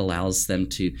path that allows them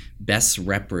to best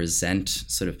represent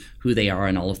sort of who they are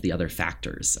and all of the other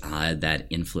factors that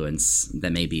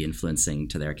may be influencing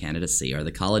to their candidacy, or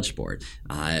the College Board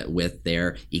with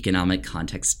their economic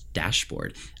context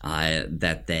dashboard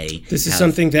that they. This is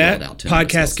something that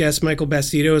podcast guest Michael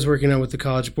Bastido is working on with the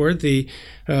College Board. This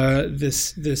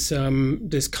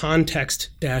context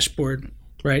dashboard,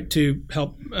 right, to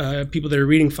help people that are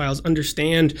reading files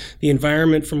understand the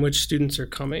environment from which students are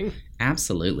coming.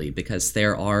 Absolutely, because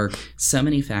there are so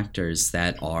many factors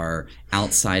that are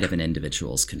outside of an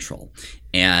individual's control,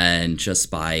 and just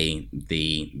by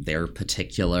their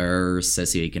particular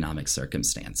socioeconomic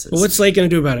circumstances. Well, what's Slate going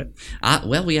to do about it?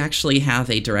 Well, we actually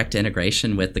have a direct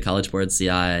integration with the College Board's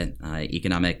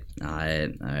economic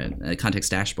context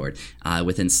dashboard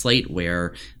within Slate,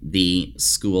 where the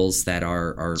schools that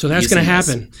are so that's going to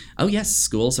happen. Oh yes,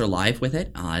 schools are live with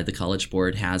it. The College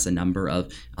Board has a number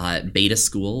of beta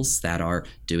schools that are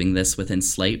doing this within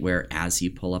Slate, where as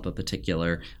you pull up a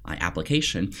particular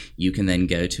application, you can then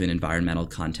go to an environmental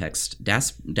context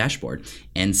dashboard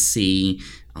and see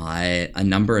a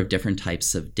number of different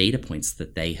types of data points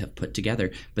that they have put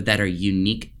together, but that are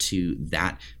unique to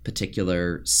that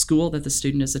particular school that the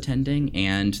student is attending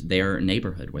and their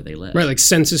neighborhood where they live. Right, like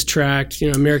census tract,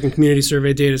 American Community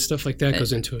Survey data, stuff like that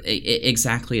goes into it.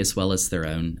 Exactly, as well as their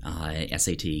own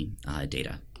SAT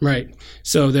data. Right.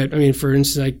 So that, for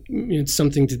instance, it's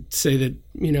something to say that,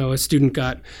 a student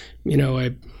got,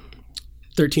 a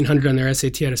 1,300 on their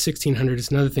SAT out of 1,600.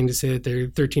 It's another thing to say that they're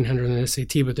 1,300 on the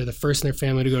SAT, but they're the first in their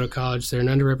family to go to college. They're an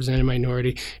underrepresented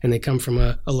minority, and they come from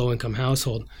a low-income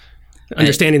household.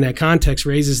 Understanding that context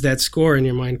raises that score in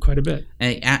your mind quite a bit.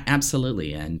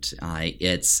 Absolutely, and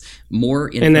it's more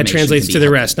information. And that translates to the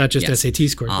rest, not just SAT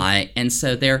scores. And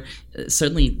so they're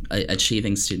certainly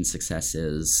achieving student success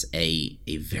is a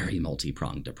very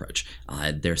multi-pronged approach.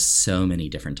 There's so many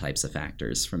different types of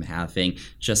factors, from having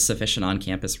just sufficient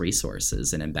on-campus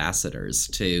resources and ambassadors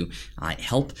to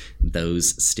help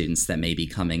those students that may be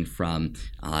coming from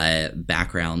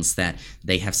backgrounds that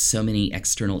they have so many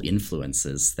external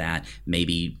influences that may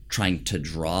be trying to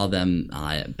draw them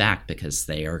back because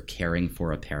they are caring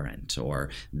for a parent or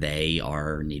they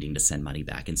are needing to send money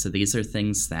back. And so these are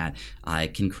things that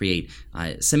can create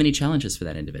so many challenges for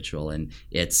that individual. And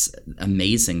it's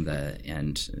amazing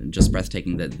and just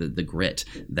breathtaking the grit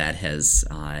that has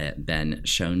been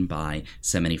shown by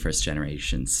so many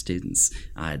first-generation students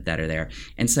that are there.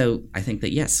 And so I think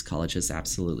that, yes, colleges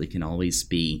absolutely can always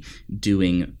be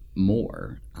doing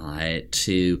more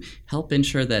to help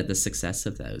ensure that the success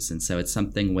of those. And so it's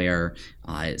something where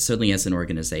certainly as an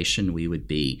organization, we would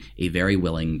be a very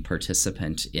willing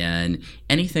participant in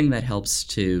anything that helps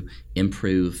to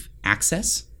improve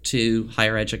access to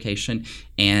higher education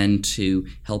and to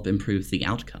help improve the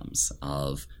outcomes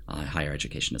of higher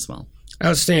education as well.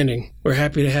 Outstanding. We're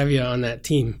happy to have you on that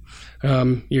team.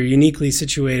 You're uniquely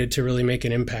situated to really make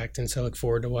an impact, and so I look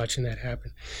forward to watching that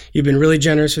happen. You've been really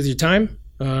generous with your time.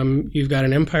 You've got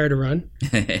an empire to run.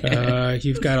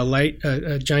 You've got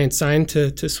a giant sign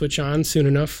to switch on soon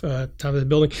enough, top of the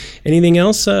building. Anything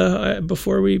else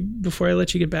before I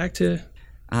let you get back to?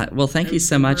 Well, thank you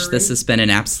so much. This has been an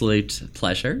absolute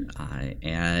pleasure,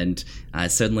 and I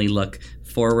certainly look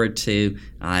forward to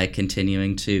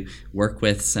continuing to work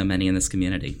with so many in this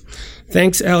community.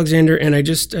 Thanks, Alexander. And I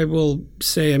will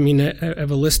say, I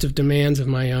have a list of demands of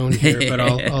my own here, but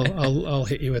I'll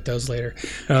hit you with those later.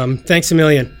 Thanks a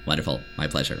million. Wonderful. My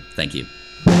pleasure. Thank you.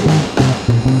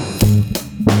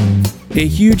 A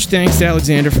huge thanks to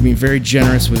Alexander for being very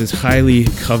generous with his highly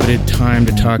coveted time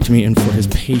to talk to me and for his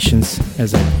patience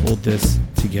as I pulled this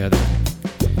together.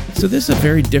 So this is a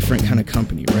very different kind of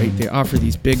company, right? They offer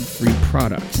these big free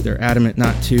products. They're adamant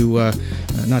not to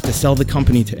sell the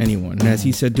company to anyone. And as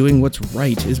he said, doing what's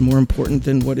right is more important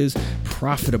than what is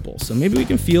profitable. So maybe we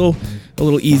can feel a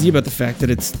little easy about the fact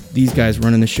that it's these guys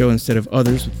running the show instead of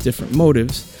others with different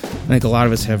motives. I think a lot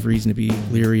of us have reason to be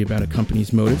leery about a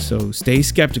company's motives, so stay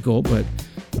skeptical, but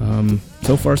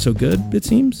so far so good, it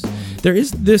seems. There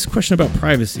is this question about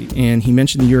privacy, and he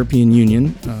mentioned the European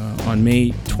Union on May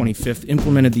 25th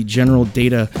implemented the General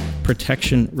Data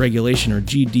Protection Regulation, or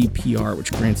GDPR,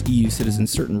 which grants EU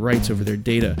citizens certain rights over their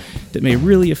data that may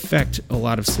really affect a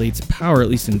lot of Slate's power, at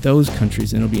least in those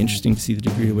countries, and it'll be interesting to see the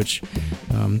degree to which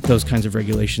those kinds of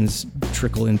regulations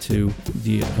trickle into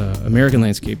the American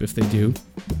landscape if they do.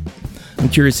 I'm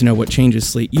curious to know what changes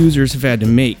Slate users have had to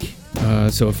make.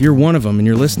 So if you're one of them and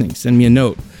you're listening, send me a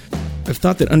note. I've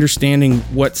thought that understanding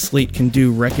what Slate can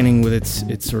do, reckoning with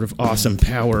its sort of awesome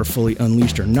power, fully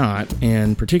unleashed or not,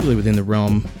 and particularly within the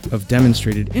realm of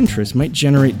demonstrated interest, might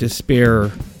generate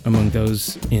despair among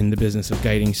those in the business of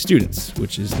guiding students,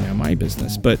 which is now my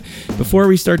business. But before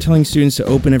we start telling students to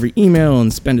open every email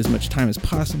and spend as much time as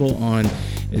possible on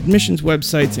admissions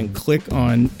websites and click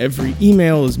on every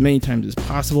email as many times as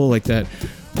possible, like that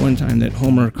one time that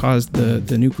Homer caused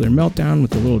the nuclear meltdown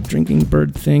with the little drinking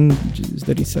bird thing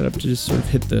that he set up to just sort of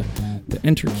hit the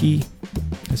enter key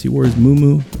as he wore his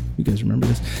muumuu. You guys remember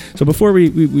this? So before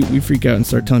we freak out and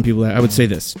start telling people that, I would say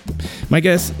this. My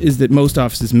guess is that most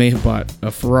offices may have bought a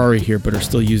Ferrari here, but are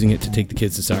still using it to take the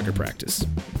kids to soccer practice.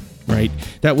 Right?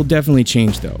 That will definitely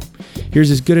change, though. Here's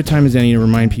as good a time as any to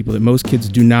remind people that most kids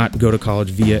do not go to college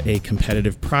via a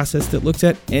competitive process that looks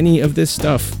at any of this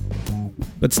stuff.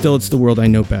 But still, it's the world I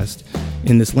know best.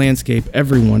 In this landscape,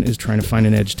 everyone is trying to find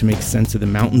an edge to make sense of the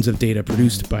mountains of data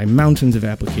produced by mountains of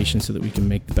applications so that we can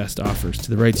make the best offers to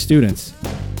the right students.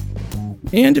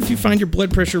 And if you find your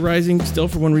blood pressure rising still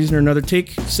for one reason or another,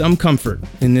 take some comfort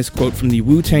in this quote from the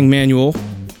Wu-Tang Manual,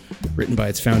 written by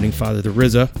its founding father, the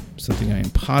RZA, something I am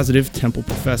positive Temple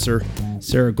professor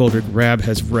Sarah Goldrick-Rab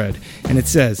has read. And it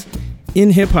says,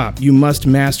 "In hip-hop, you must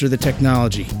master the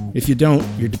technology. If you don't,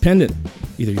 you're dependent.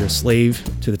 Either you're a slave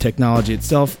to the technology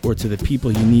itself or to the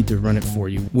people you need to run it for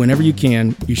you. Whenever you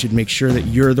can, you should make sure that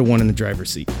you're the one in the driver's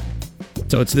seat."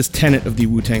 So it's this tenet of the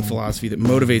Wu-Tang philosophy that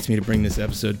motivates me to bring this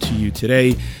episode to you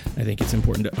today. I think it's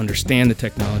important to understand the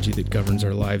technology that governs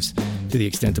our lives to the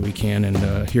extent that we can.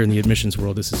 And here in the admissions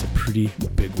world, this is a pretty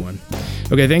big one.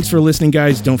 Okay, thanks for listening,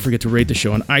 guys. Don't forget to rate the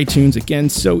show on iTunes. Again,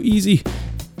 so easy.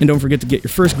 And don't forget to get your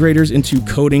first graders into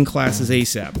coding classes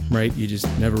ASAP, right? You just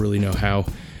never really know how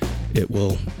it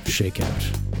will shake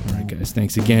out. All right, guys,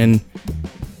 thanks again.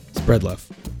 Spread love.